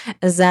time.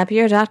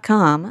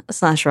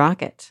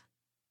 Zapier.com/rocket.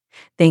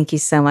 Thank you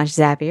so much,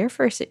 Zapier,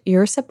 for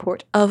your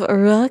support of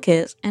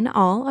Rocket and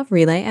all of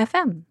Relay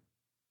FM.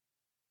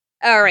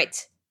 All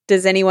right.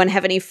 Does anyone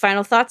have any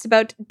final thoughts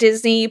about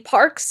Disney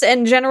parks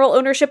and general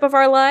ownership of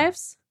our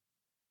lives?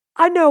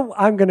 I know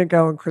I'm going to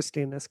go and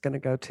Christina's going to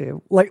go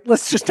too. Like,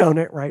 let's just own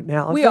it right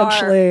now.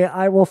 Eventually,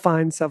 I will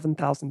find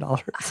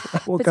 $7,000.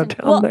 I will go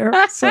down there.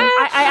 So.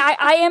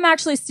 I am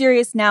actually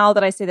serious now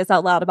that I say this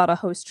out loud about a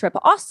host trip.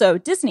 Also,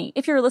 Disney,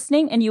 if you're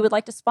listening and you would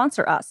like to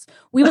sponsor us,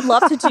 we would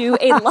love to do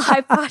a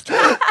live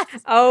podcast.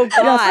 Oh,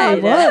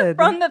 God. Yes,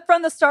 from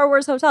the Star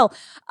Wars Hotel.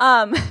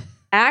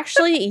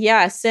 Actually,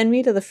 yeah, send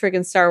me to the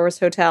friggin' Star Wars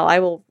Hotel. I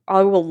will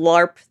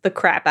LARP the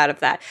crap out of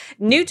that.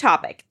 New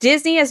topic.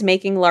 Disney is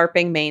making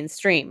LARPing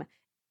mainstream.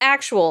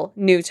 Actual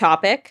new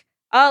topic.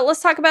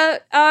 Let's talk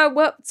about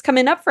what's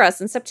coming up for us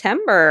in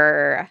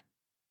September.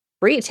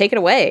 Bree, take it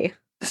away.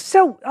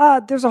 So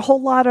there's a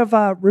whole lot of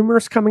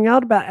rumors coming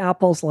out about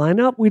Apple's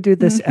lineup. We do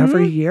this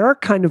every year,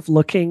 kind of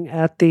looking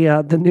at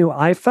the new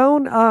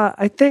iPhone.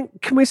 I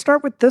think, can we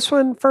start with this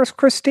one first,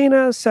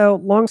 Christina? So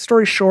long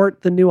story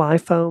short, the new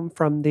iPhone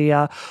from the,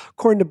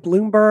 according to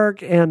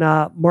Bloomberg and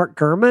Mark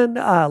Gurman,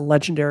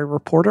 legendary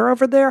reporter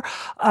over there,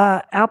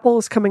 Apple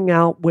is coming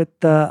out with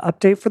the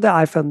update for the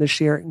iPhone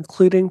this year,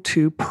 including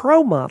 2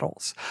 Pro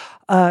models.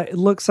 It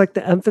looks like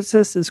the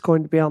emphasis is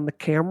going to be on the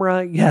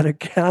camera yet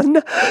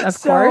again.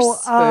 Of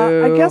course.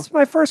 I guess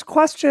my first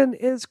question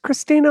is,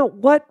 Christina,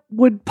 what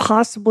would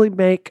possibly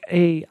make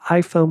a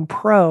iPhone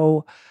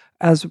Pro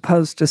as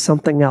opposed to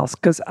something else?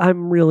 Because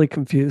I'm really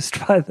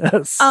confused by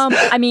this.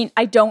 I mean,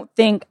 I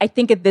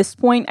think at this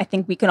point, I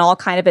think we can all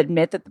kind of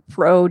admit that the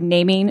Pro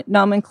naming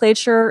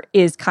nomenclature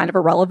is kind of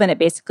irrelevant. It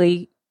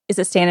basically is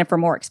a stand-in for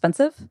more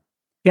expensive.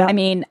 Yeah. I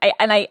mean,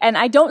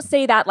 I don't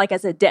say that like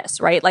as a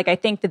diss, right? Like I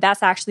think that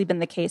that's actually been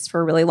the case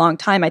for a really long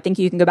time. I think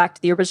you can go back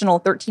to the original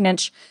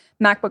 13-inch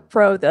MacBook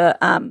Pro, the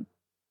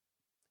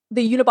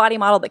unibody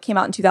model that came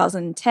out in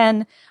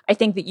 2010. I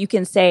think that you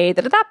can say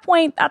that at that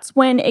point, that's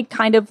when it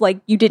kind of like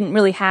you didn't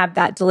really have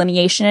that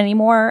delineation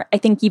anymore. I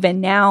think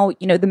even now,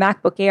 the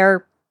MacBook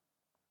Air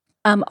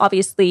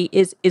obviously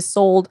is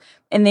sold,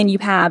 and then you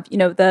have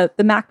the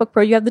MacBook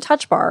Pro, you have the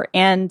Touch Bar,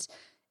 and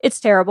it's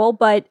terrible,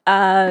 but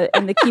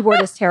and the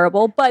keyboard is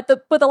terrible, but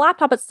the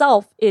laptop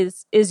itself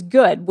is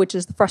good, which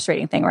is the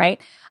frustrating thing,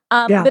 right?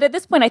 But at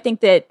this point, I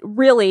think that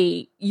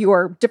really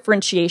your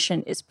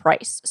differentiation is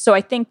price. So I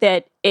think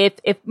that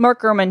if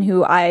Mark Gurman,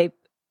 who I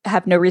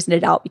have no reason to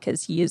doubt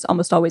because he is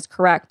almost always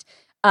correct,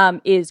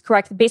 is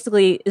correct,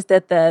 basically is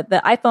that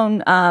the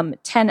iPhone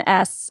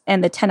XS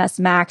and the XS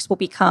Max will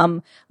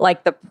become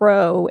like the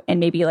Pro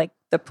and maybe like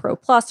the Pro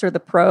Plus or the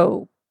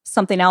Pro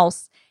something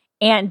else.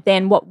 And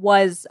then what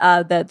was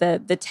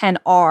the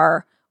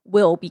XR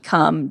will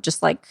become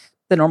just like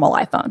the normal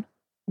iPhone.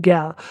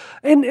 Yeah.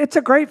 And it's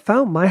a great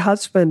phone. My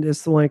husband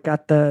is the one that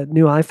got the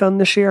new iPhone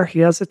this year.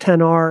 He has a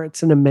XR.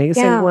 It's an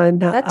amazing one.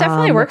 That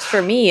definitely works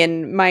for me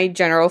and my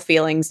general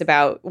feelings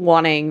about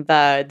wanting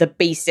the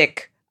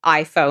basic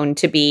iPhone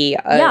to be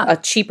a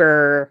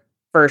cheaper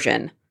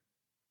version.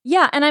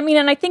 Yeah. And I mean,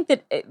 and I think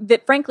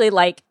that frankly,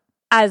 like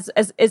as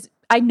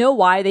I know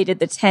why they did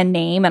the 10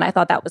 name, and I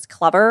thought that was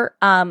clever.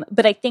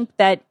 But I think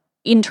that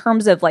in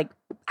terms of like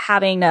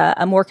having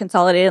a more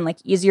consolidated and like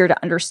easier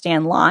to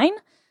understand line,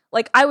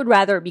 like I would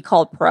rather it be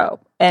called Pro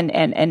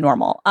and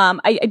normal.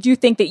 I do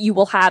think that you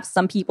will have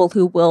some people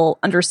who will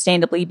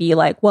understandably be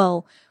like,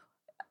 well,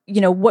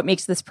 what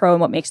makes this Pro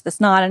and what makes this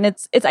not? And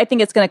it's I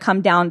think it's going to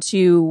come down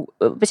to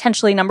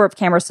potentially number of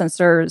camera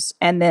sensors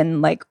and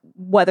then like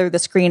whether the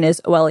screen is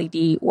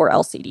OLED or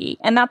LCD,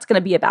 and that's going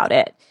to be about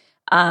it.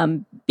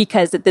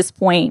 Because at this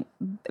point,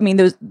 I mean,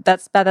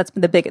 that's been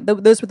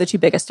those were the two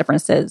biggest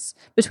differences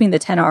between the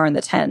 10R and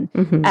the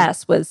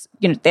 10S was,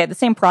 they had the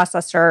same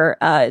processor,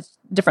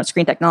 different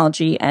screen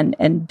technology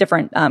and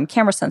different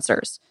camera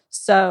sensors.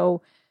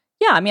 So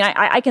yeah, I mean,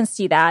 I can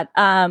see that.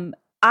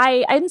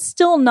 I'm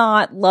still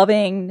not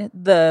loving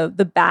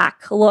the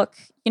back look,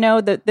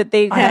 that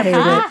they I hate it.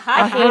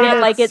 I hate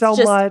it. Like, it's so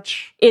just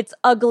much. It's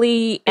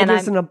ugly, and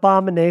it's an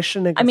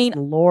abomination against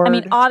the Lord. I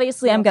mean,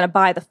 obviously, I'm going to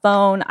buy the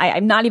phone.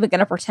 I'm not even going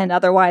to pretend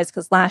otherwise,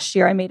 because last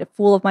year I made a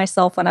fool of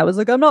myself when I was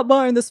like, I'm not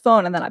buying this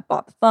phone, and then I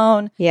bought the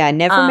phone. Yeah,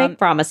 never make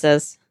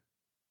promises.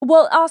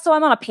 Well, also,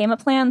 I'm on a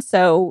payment plan,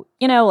 so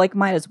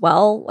might as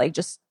well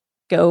just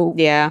go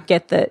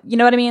get the, you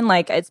know what I mean?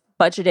 Like, it's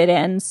budgeted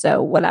in,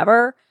 so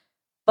whatever.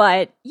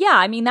 But yeah,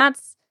 I mean,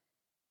 that's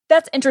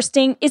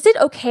interesting. Is it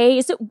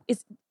okay?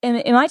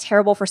 Am I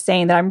terrible for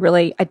saying that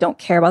I don't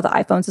care about the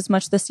iPhones as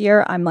much this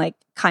year? I'm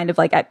kind of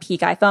at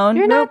peak iPhone.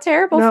 You're not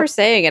terrible for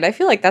saying it. I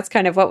feel like that's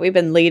kind of what we've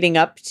been leading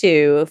up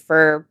to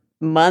for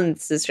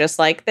months. Is just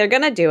they're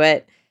going to do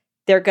it.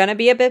 They're going to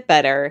be a bit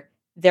better.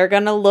 They're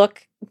going to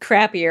look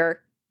crappier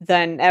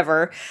than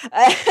ever.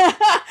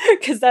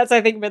 Because that's,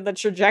 I think, been the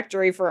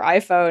trajectory for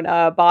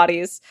iPhone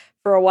bodies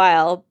for a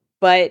while.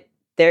 But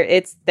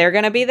they're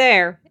going to be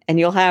there, and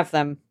you'll have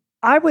them.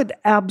 I would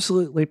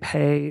absolutely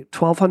pay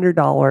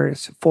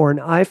 $1,200 for an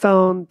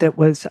iPhone that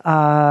was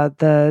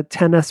the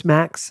XS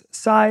Max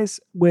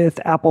size with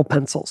Apple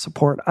Pencil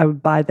support. I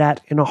would buy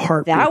that in a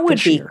heartbeat. That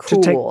would be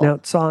cool to take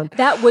notes on.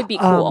 That would be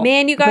cool.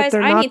 Man, you guys,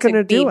 I need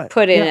to be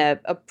put in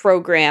a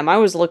program. I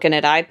was looking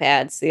at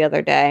iPads the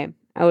other day.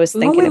 I was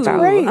thinking about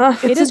great.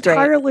 It it's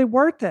entirely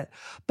worth it.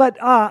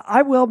 But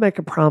I will make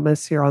a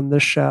promise here on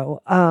this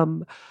show.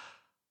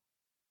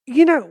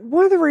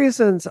 One of the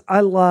reasons I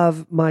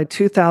love my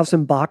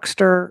 2000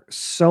 Boxster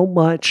so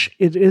much,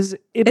 it's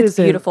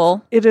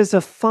beautiful. It is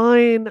a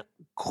fine,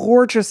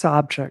 gorgeous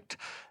object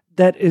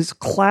that is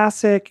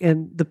classic,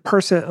 and the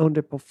person that owned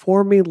it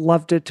before me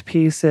loved it to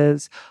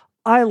pieces.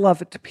 I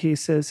love it to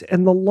pieces.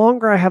 And the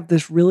longer I have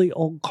this really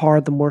old car,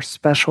 the more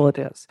special it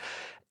is.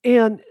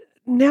 And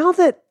now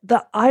that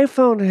the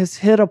iPhone has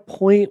hit a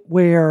point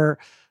where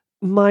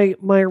my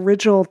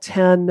original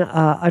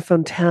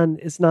iPhone 10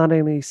 is not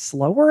any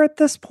slower at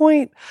this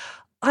point,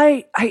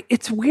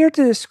 it's weird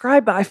to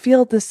describe, but I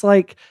feel this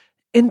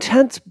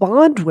intense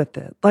bond with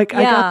it. I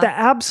got the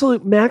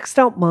absolute maxed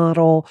out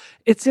model.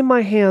 It's in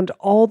my hand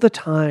all the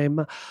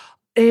time.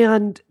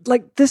 And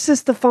this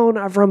is the phone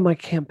I've run my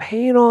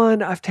campaign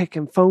on. I've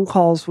taken phone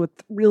calls with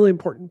really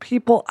important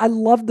people. I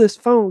love this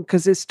phone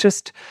because it's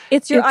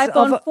your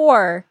iPhone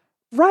 4.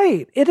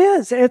 Right. It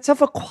is. It's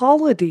of a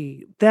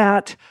quality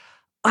that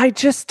I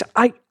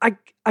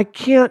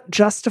can't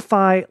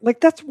justify.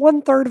 That's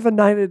 1/3 of a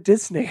night at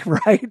Disney,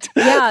 right?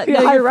 Yeah,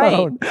 no, you're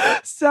right.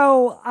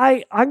 So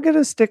I'm going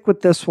to stick with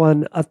this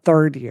one a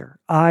third year.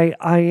 I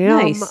am,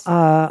 nice.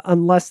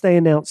 Unless they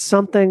announce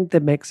something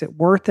that makes it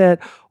worth it,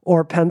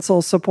 or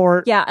pencil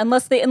support. Yeah,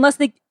 unless they, I was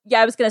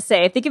going to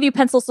say, if they give you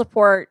pencil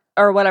support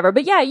or whatever.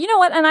 But yeah, you know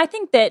what? And I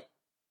think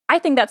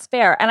that's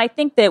fair. And I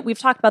think that we've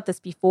talked about this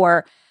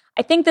before.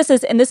 I think this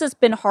has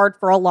been hard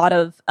for a lot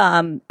of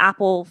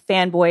Apple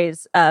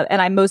fanboys, and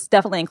I'm most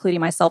definitely including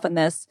myself in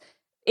this.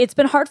 It's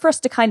been hard for us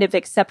to kind of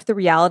accept the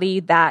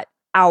reality that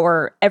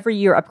our every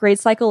year upgrade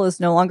cycle is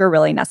no longer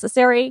really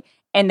necessary,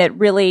 and that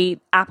really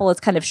Apple has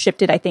kind of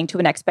shifted, I think, to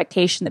an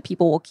expectation that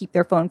people will keep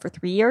their phone for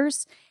 3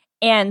 years.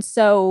 And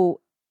so,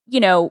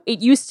 it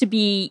used to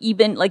be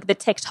even the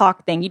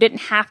TikTok thing. You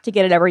didn't have to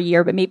get it every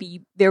year, but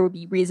maybe there would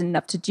be reason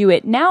enough to do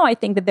it. Now I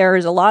think that there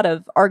is a lot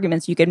of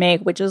arguments you could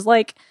make, which is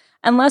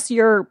unless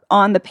you're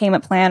on the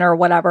payment plan or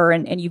whatever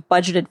and you've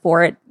budgeted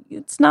for it,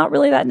 it's not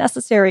really that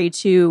necessary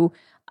to,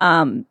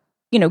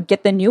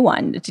 get the new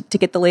one, to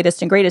get the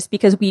latest and greatest,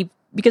 because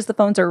the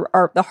phones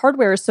are the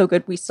hardware is so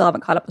good, we still haven't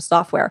caught up with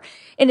software.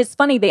 And it's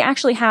funny, they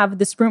actually have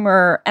this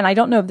rumor, and I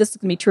don't know if this is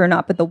going to be true or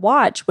not, but the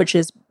watch, which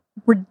is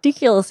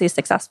ridiculously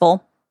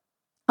successful,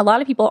 a lot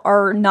of people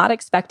are not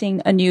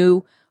expecting a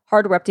new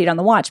hardware update on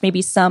the watch,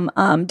 maybe some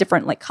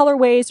different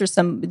colorways or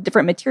some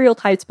different material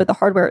types, but the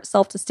hardware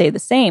itself to stay the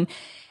same.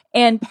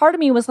 And part of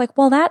me was like,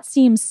 well, that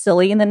seems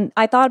silly. And then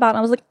I thought about it and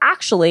I was like,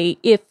 actually,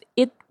 if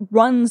it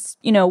runs,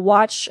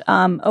 Watch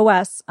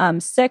OS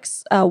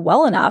 6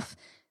 well enough,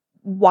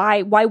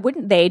 why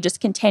wouldn't they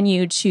just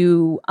continue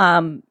to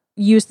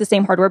use the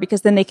same hardware?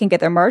 Because then they can get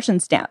their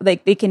margins down. They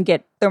can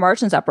get their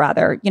margins up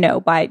rather,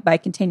 by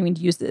continuing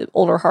to use the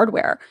older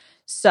hardware.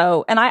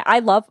 So, and I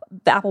love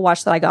the Apple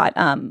Watch that I got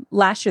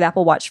last year, the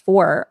Apple Watch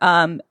 4.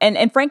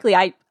 And frankly,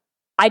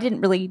 I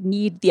didn't really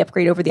need the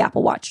upgrade over the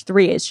Apple Watch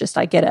 3. It's just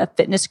I get a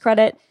fitness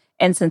credit.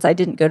 And since I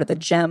didn't go to the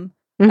gym,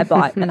 I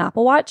bought an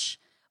Apple Watch.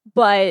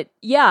 But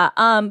yeah,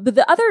 but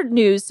the other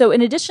news, so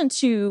in addition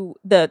to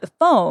the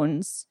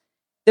phones,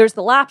 there's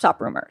the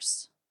laptop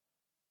rumors.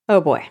 Oh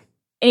boy.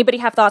 Anybody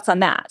have thoughts on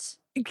that?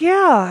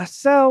 Yeah,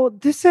 so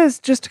this is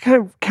just to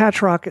kind of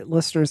catch Rocket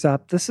listeners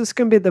up. This is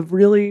going to be the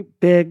really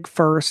big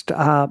first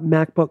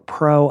MacBook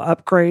Pro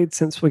upgrade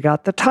since we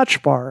got the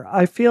Touch Bar.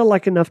 I feel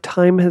like enough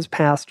time has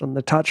passed on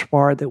the Touch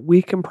Bar that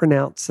we can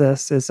pronounce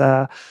this as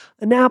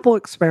an Apple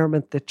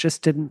experiment that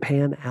just didn't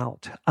pan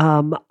out.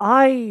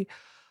 I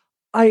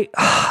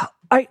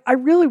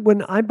really,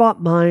 when I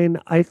bought mine,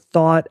 I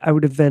thought I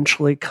would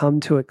eventually come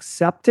to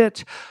accept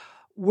it.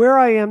 Where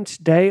I am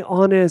today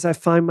on it is I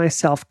find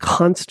myself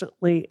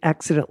constantly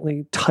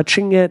accidentally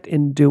touching it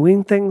and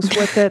doing things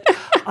with it.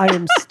 I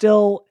am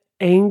still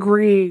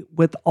angry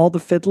with all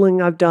the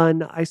fiddling I've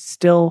done. I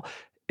still,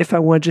 if I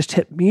want to just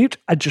hit mute,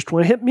 I just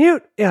want to hit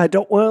mute. Yeah, I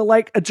don't want to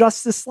like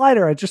adjust the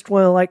slider. I just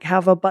want to like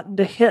have a button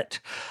to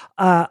hit.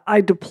 I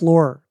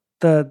deplore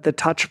the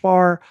touch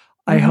bar.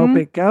 I hope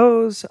it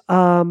goes.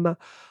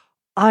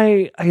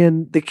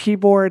 And the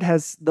keyboard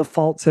has the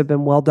faults have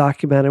been well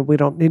documented. We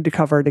don't need to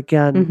cover it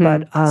again,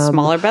 but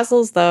smaller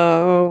bezels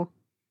though.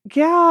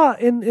 Yeah,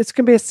 and it's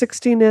going to be a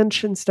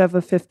 16-inch instead of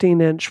a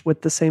 15-inch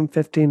with the same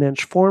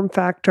 15-inch form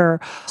factor.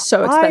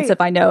 So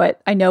expensive. I know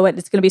it.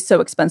 It's going to be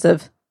so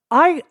expensive.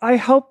 I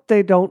hope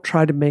they don't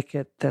try to make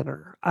it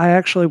thinner. I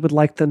actually would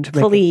like them to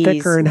make it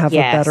thicker and have a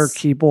better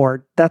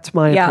keyboard. That's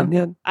my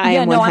opinion. I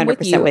am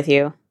 100% with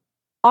you.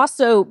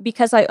 Also,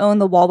 because I own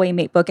the Huawei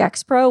MateBook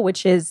X Pro,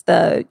 which is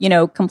the,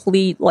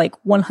 complete,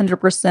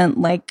 100%,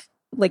 like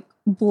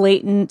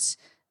blatant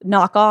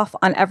knockoff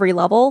on every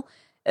level,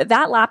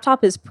 that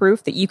laptop is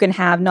proof that you can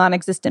have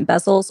non-existent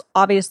bezels.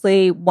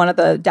 Obviously, one of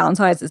the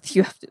downsides is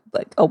you have to,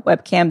 a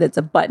webcam that's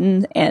a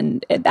button,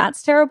 and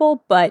that's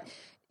terrible, but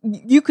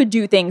you could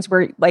do things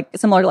where,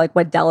 similar to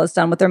what Dell has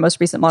done with their most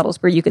recent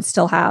models, where you could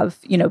still have,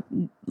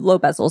 low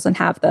bezels and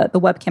have the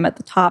webcam at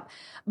the top.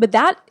 But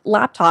that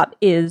laptop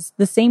is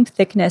the same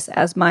thickness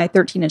as my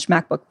 13-inch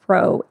MacBook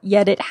Pro,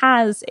 yet it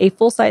has a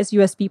full-size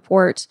USB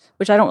port,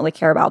 which I don't really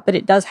care about, but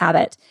it does have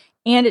it.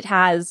 And it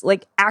has,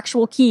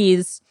 actual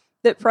keys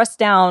that press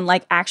down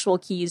like actual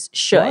keys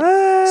should.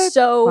 What?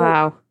 So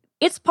wow.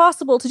 It's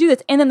possible to do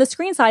this. And then the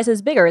screen size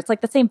is bigger. It's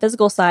the same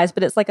physical size,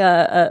 but it's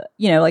a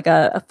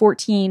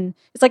 14,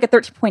 it's like a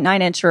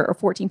 13.9 inch or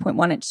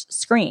 14.1 inch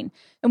screen.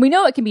 And we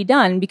know it can be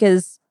done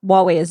because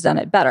Huawei has done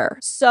it better.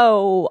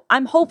 So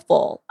I'm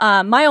hopeful.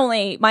 My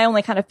only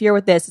kind of fear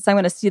with this is I'm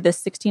going to see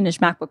this 16-inch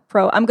MacBook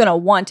Pro. I'm going to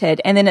want it,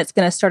 and then it's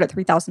going to start at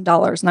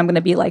 $3,000, and I'm going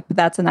to be like,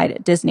 that's a night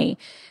at Disney,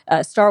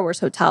 Star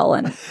Wars Hotel,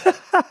 and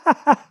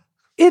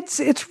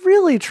It's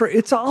really true.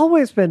 It's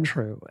always been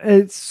true.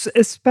 It's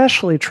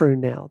especially true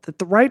now that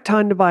the right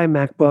time to buy a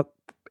MacBook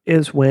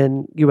is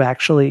when you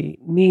actually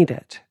need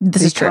it.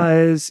 This is true.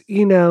 Because,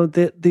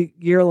 the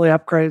yearly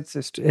upgrades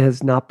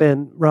has not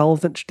been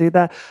relevant to do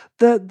that.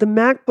 The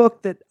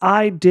MacBook that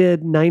I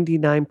did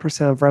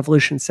 99% of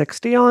Revolution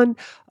 60 on,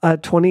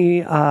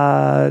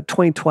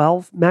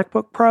 2012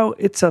 MacBook Pro,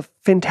 it's a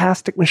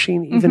fantastic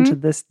machine even to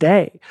this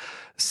day.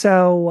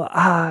 So,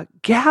 I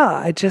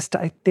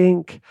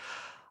think...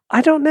 I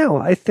don't know.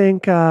 I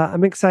think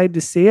I'm excited to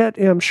see it.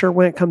 And I'm sure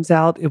when it comes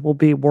out, it will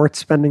be worth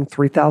spending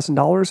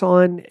 $3,000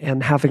 on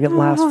and having it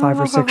last 5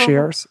 or 6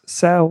 years.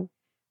 So,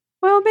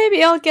 well,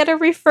 maybe I'll get a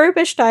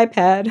refurbished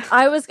iPad.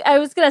 I was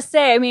gonna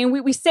say. I mean,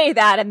 we say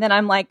that, and then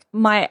I'm like,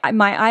 my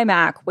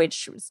iMac,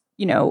 which was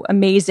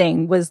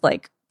amazing, was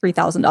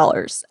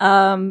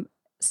 $3,000.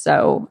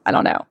 So I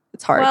don't know.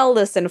 It's hard. Well,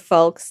 listen,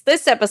 folks.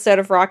 This episode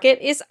of Rocket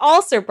is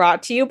also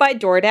brought to you by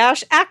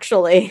DoorDash.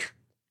 Actually.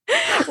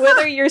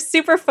 Whether you're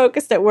super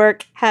focused at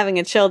work, having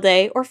a chill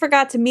day, or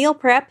forgot to meal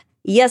prep,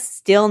 you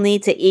still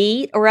need to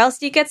eat, or else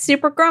you get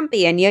super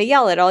grumpy and you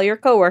yell at all your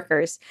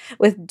coworkers.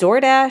 With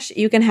DoorDash,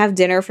 you can have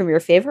dinner from your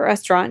favorite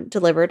restaurant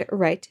delivered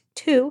right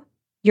to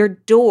your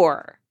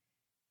door.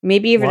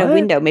 Maybe even a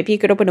window. Maybe you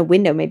could open a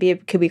window. Maybe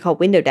it could be called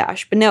Window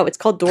Dash. But no, it's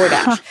called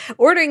DoorDash.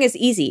 Ordering is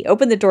easy.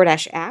 Open the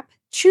DoorDash app,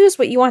 choose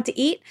what you want to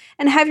eat,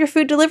 and have your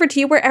food delivered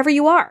to you wherever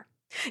you are.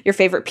 Your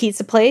favorite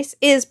pizza place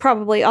is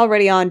probably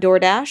already on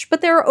DoorDash,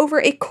 but there are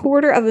over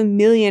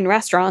 250,000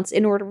 restaurants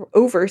in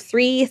over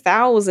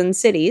 3,000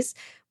 cities,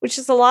 which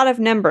is a lot of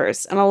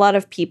numbers and a lot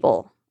of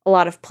people, a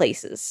lot of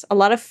places, a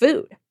lot of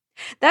food.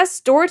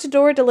 That's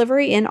door-to-door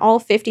delivery in all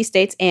 50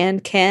 states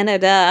and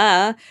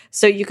Canada,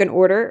 so you can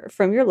order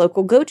from your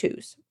local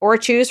go-tos or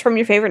choose from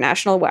your favorite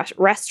national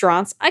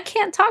restaurants. I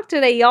can't talk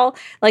today, y'all,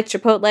 like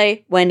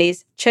Chipotle,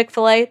 Wendy's,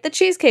 Chick-fil-A, the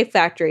Cheesecake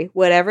Factory,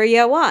 whatever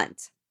you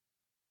want.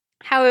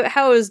 How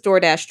has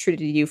DoorDash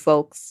treated you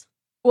folks?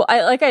 Well,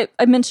 I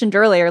mentioned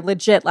earlier,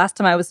 legit, last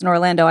time I was in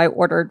Orlando, I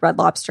ordered Red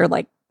Lobster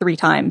 3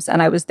 times,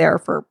 and I was there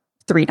for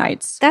 3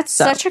 nights. That's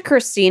such a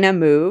Christina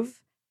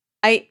move.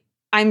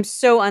 I'm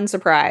so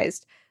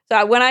unsurprised.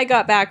 So when I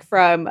got back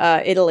from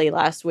Italy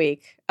last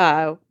week,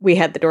 we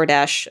had the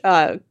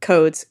DoorDash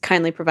codes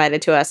kindly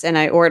provided to us, and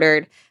I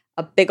ordered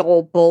a big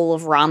old bowl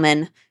of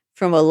ramen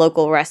from a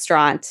local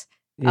restaurant.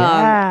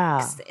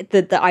 Yeah.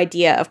 The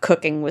idea of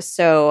cooking was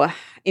so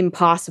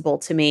impossible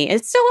to me.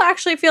 It still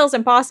actually feels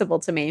impossible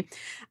to me.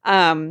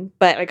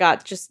 But I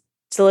got just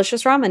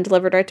delicious ramen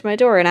delivered right to my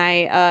door, and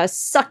I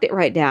sucked it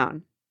right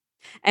down.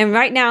 And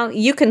right now,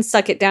 you can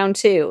suck it down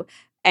too.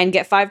 and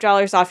get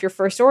 $5 off your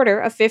first order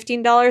of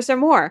 $15 or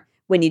more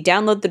when you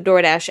download the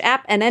DoorDash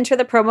app and enter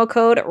the promo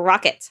code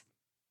ROCKET.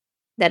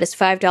 That is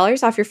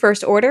 $5 off your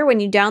first order when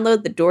you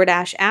download the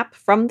DoorDash app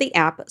from the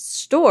App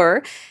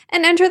Store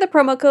and enter the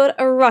promo code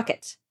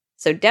ROCKET.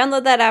 So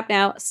download that app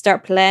now,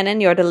 start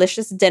planning your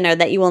delicious dinner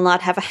that you will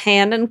not have a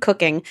hand in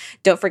cooking.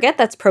 Don't forget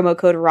that's promo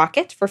code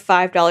ROCKET for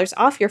 $5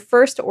 off your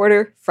first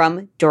order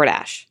from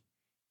DoorDash.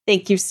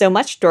 Thank you so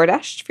much,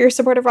 DoorDash, for your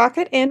support of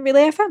Rocket and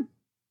Relay FM.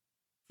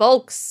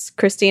 Folks,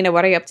 Christina,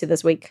 what are you up to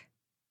this week?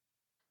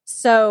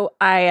 So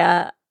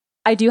I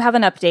do have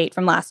an update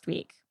from last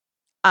week.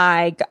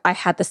 I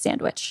had the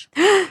sandwich.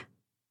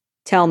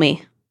 Tell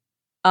me.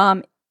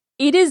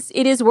 It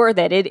is worth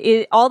it.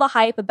 It all the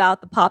hype about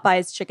the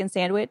Popeyes chicken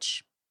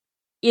sandwich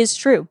is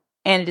true,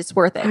 and it is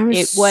worth it.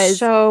 It was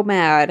so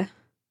mad.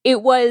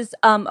 It was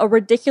a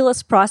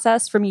ridiculous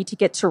process for me to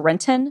get to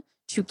Renton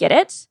to get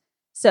it.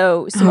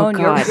 So Simone,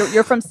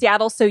 you're from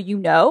Seattle, so you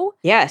know.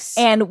 Yes.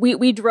 And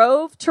we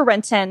drove to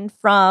Renton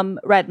from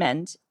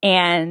Redmond,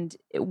 and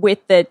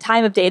with the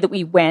time of day that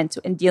we went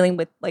and dealing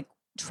with like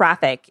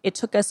traffic, it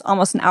took us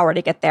almost an hour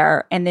to get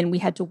there, and then we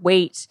had to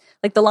wait.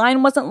 Like the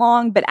line wasn't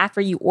long, but after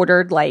you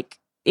ordered, like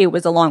it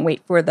was a long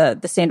wait for the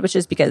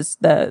sandwiches because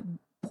the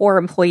poor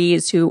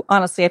employees who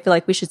honestly I feel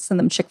like we should send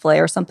them Chick-fil-A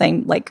or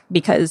something, like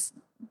because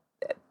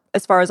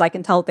as far as I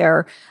can tell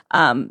they're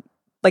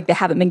like they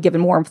haven't been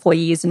given more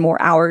employees and more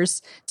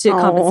hours to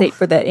compensate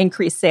for the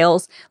increased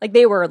sales. Like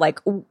they were like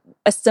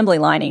assembly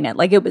lining it.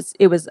 Like it was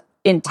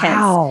intense.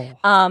 Wow.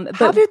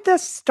 How did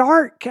this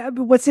start?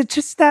 Was it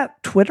just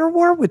that Twitter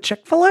war with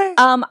Chick-fil-A?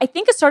 I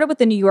think it started with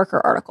the New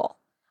Yorker article.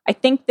 I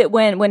think that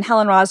when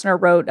Helen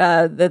Rosner wrote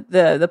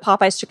the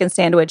Popeyes chicken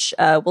sandwich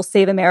will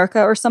save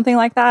America or something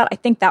like that, I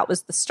think that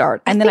was the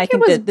start. And I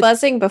think it was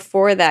buzzing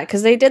before that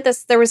because they did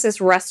this. There was this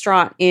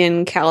restaurant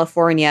in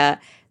California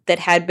that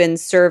had been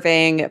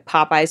serving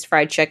Popeyes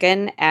fried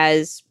chicken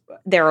as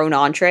their own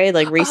entree,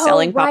 like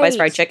reselling Popeyes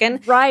fried chicken.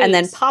 Right. And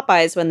then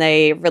Popeyes, when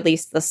they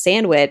released the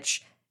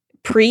sandwich,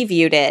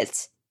 previewed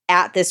it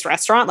at this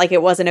restaurant. Like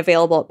it wasn't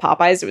available at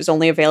Popeyes. It was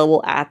only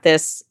available at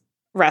this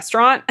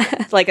restaurant,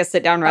 like a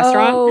sit-down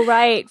restaurant. Oh,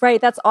 right.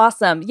 That's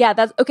awesome. Yeah,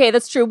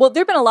 that's true. Well,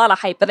 there've been a lot of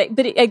hype, but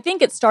I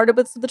think it started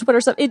with the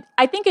Twitter stuff.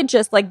 I think it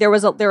just like there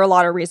are a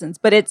lot of reasons,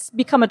 but it's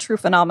become a true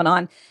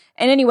phenomenon.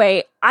 And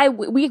anyway,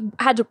 we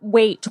had to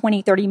wait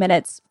 20, 30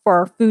 minutes for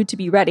our food to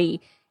be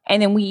ready.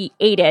 And then we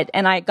ate it,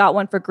 and I got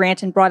one for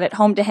Grant and brought it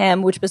home to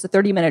him, which was a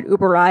 30-minute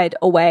Uber ride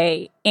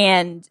away.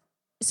 And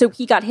so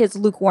he got his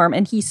lukewarm,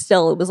 and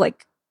it was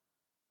like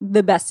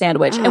the best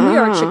sandwich. And we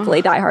are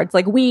Chick-fil-A diehards.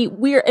 Like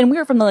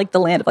we're from the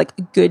land of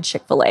like good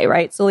Chick-fil-A,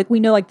 right? So like we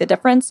know like the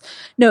difference.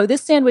 No,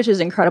 this sandwich is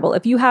incredible.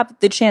 If you have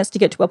the chance to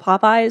get to a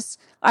Popeyes,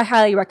 I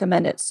highly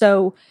recommend it.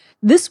 So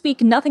this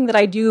week, nothing that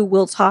I do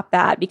will top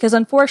that because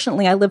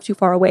unfortunately I live too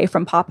far away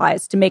from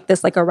Popeyes to make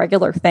this like a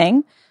regular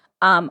thing.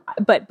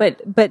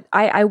 But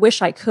I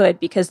wish I could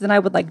because then I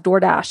would like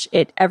DoorDash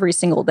it every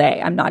single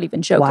day. I'm not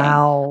even joking.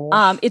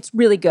 Wow. It's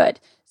really good.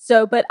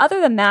 So, but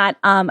other than that,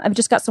 I've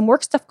just got some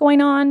work stuff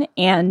going on,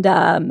 and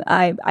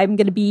I'm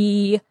going to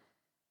be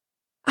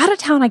out of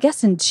town, I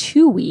guess, in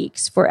 2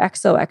 weeks for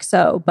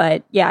XOXO.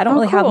 But yeah, I don't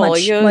really have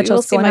much else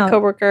You'll see going my on.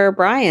 coworker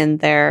Brian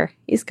there.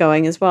 He's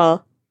going as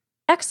well.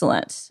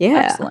 Excellent.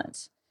 Yeah.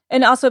 Excellent.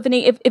 And also, if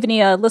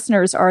any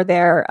listeners are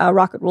there,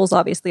 Rocket rules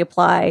obviously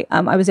apply.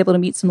 I was able to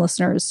meet some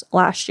listeners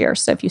last year,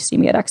 so if you see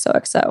me at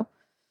XOXO,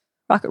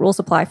 Rocket rules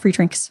apply. Free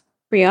drinks.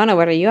 Brianna,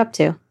 what are you up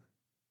to?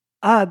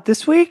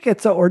 This week,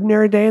 it's an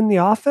ordinary day in the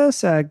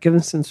office,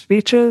 giving some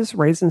speeches,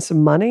 raising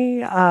some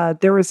money.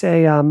 There was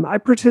I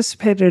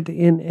participated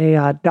in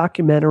a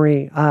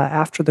documentary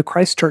after the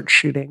Christchurch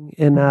shooting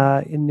in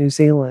New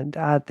Zealand.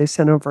 They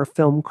sent over a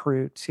film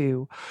crew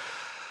to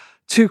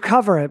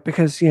cover it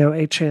because,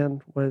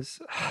 HN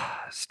was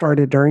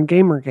started during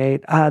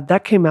Gamergate.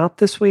 That came out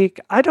this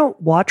week. I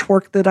don't watch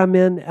work that I'm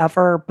in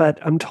ever, but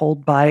I'm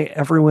told by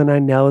everyone I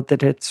know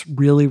that it's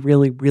really,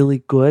 really, really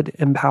good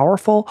and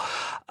powerful.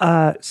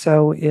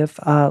 So if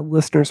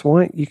listeners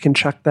want, you can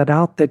check that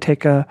out. They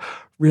take a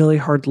really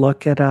hard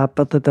look at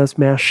both of those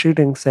mass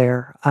shootings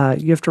there.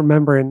 You have to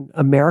remember in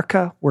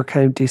America, we're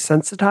kind of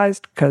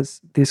desensitized because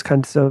these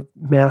kinds of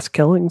mass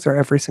killings are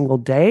every single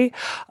day.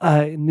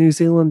 In New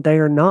Zealand, they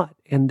are not.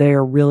 And they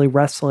are really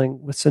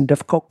wrestling with some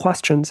difficult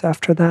questions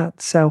after that.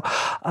 So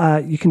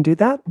you can do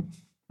that.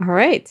 All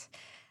right.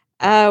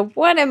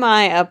 What am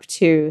I up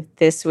to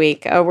this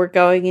week? We're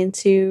going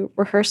into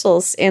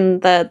rehearsals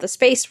in the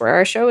space where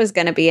our show is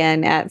going to be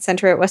in at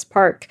Center at West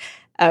Park,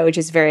 which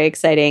is very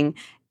exciting.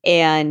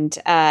 And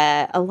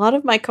a lot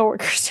of my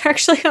coworkers are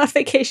actually on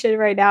vacation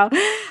right now.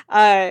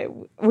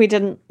 We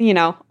didn't,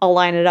 all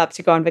line it up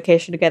to go on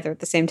vacation together at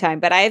the same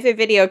time. But I have a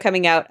video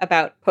coming out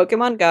about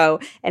Pokemon Go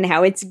and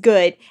how it's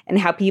good and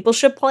how people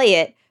should play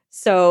it.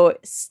 So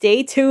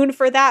stay tuned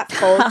for that,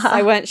 folks.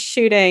 I went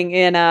shooting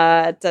in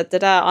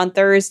on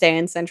Thursday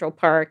in Central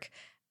Park.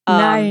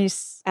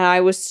 Nice. And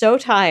I was so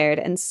tired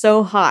and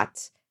so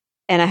hot.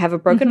 And I have a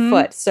broken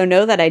foot. So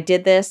know that I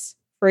did this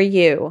for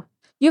you.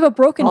 You have a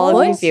broken all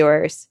foot? of you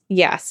viewers.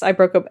 Yes, I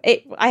broke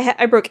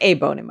I broke a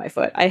bone in my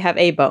foot. I have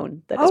a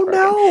bone that is broken.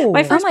 No.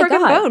 My first Oh my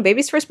broken God. bone.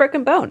 Baby's first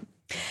broken bone.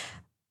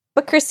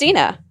 But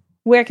Christina,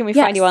 where can we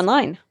find you Yes.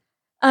 online?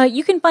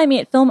 You can find me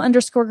at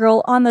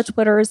film_girl on the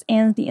Twitters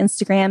and the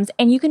Instagrams.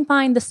 And you can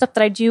find the stuff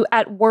that I do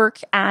at work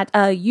at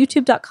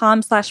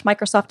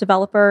youtube.com/Microsoft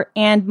developer.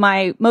 And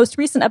my most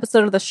recent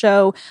episode of the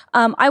show,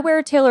 I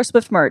wear Taylor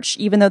Swift merch,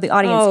 even though the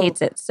audience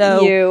hates it.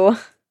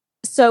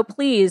 So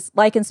please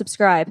like and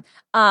subscribe.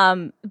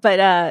 So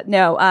film_girl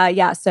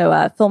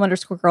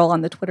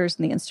on the Twitters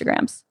and the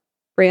Instagrams.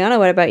 Brianna,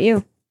 what about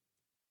you?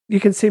 You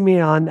can see me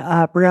on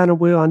Brianna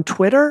Wu on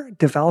Twitter,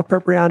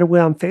 developer Brianna Wu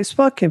on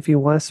Facebook. If you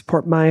want to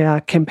support my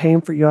campaign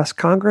for U.S.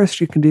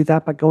 Congress, you can do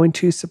that by going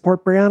to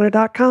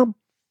supportbrianna.com.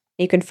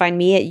 You can find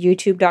me at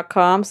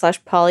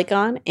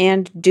youtube.com/Polygon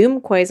and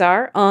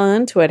DoomQuasar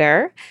on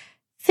Twitter.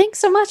 Thanks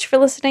so much for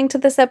listening to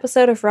this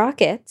episode of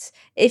Rocket.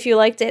 If you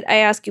liked it, I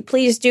ask you,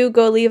 please do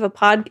go leave a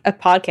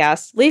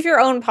podcast. Leave your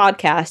own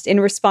podcast in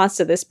response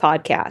to this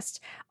podcast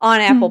on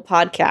Apple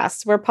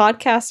Podcasts, where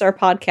podcasts are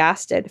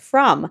podcasted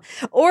from.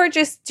 Or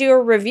just do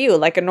a review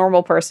like a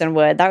normal person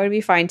would. That would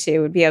be fine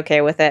too. Would be okay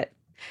with it.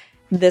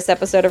 This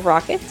episode of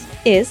Rocket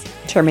is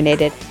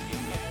terminated.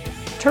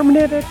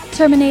 Terminated.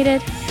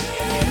 Terminated.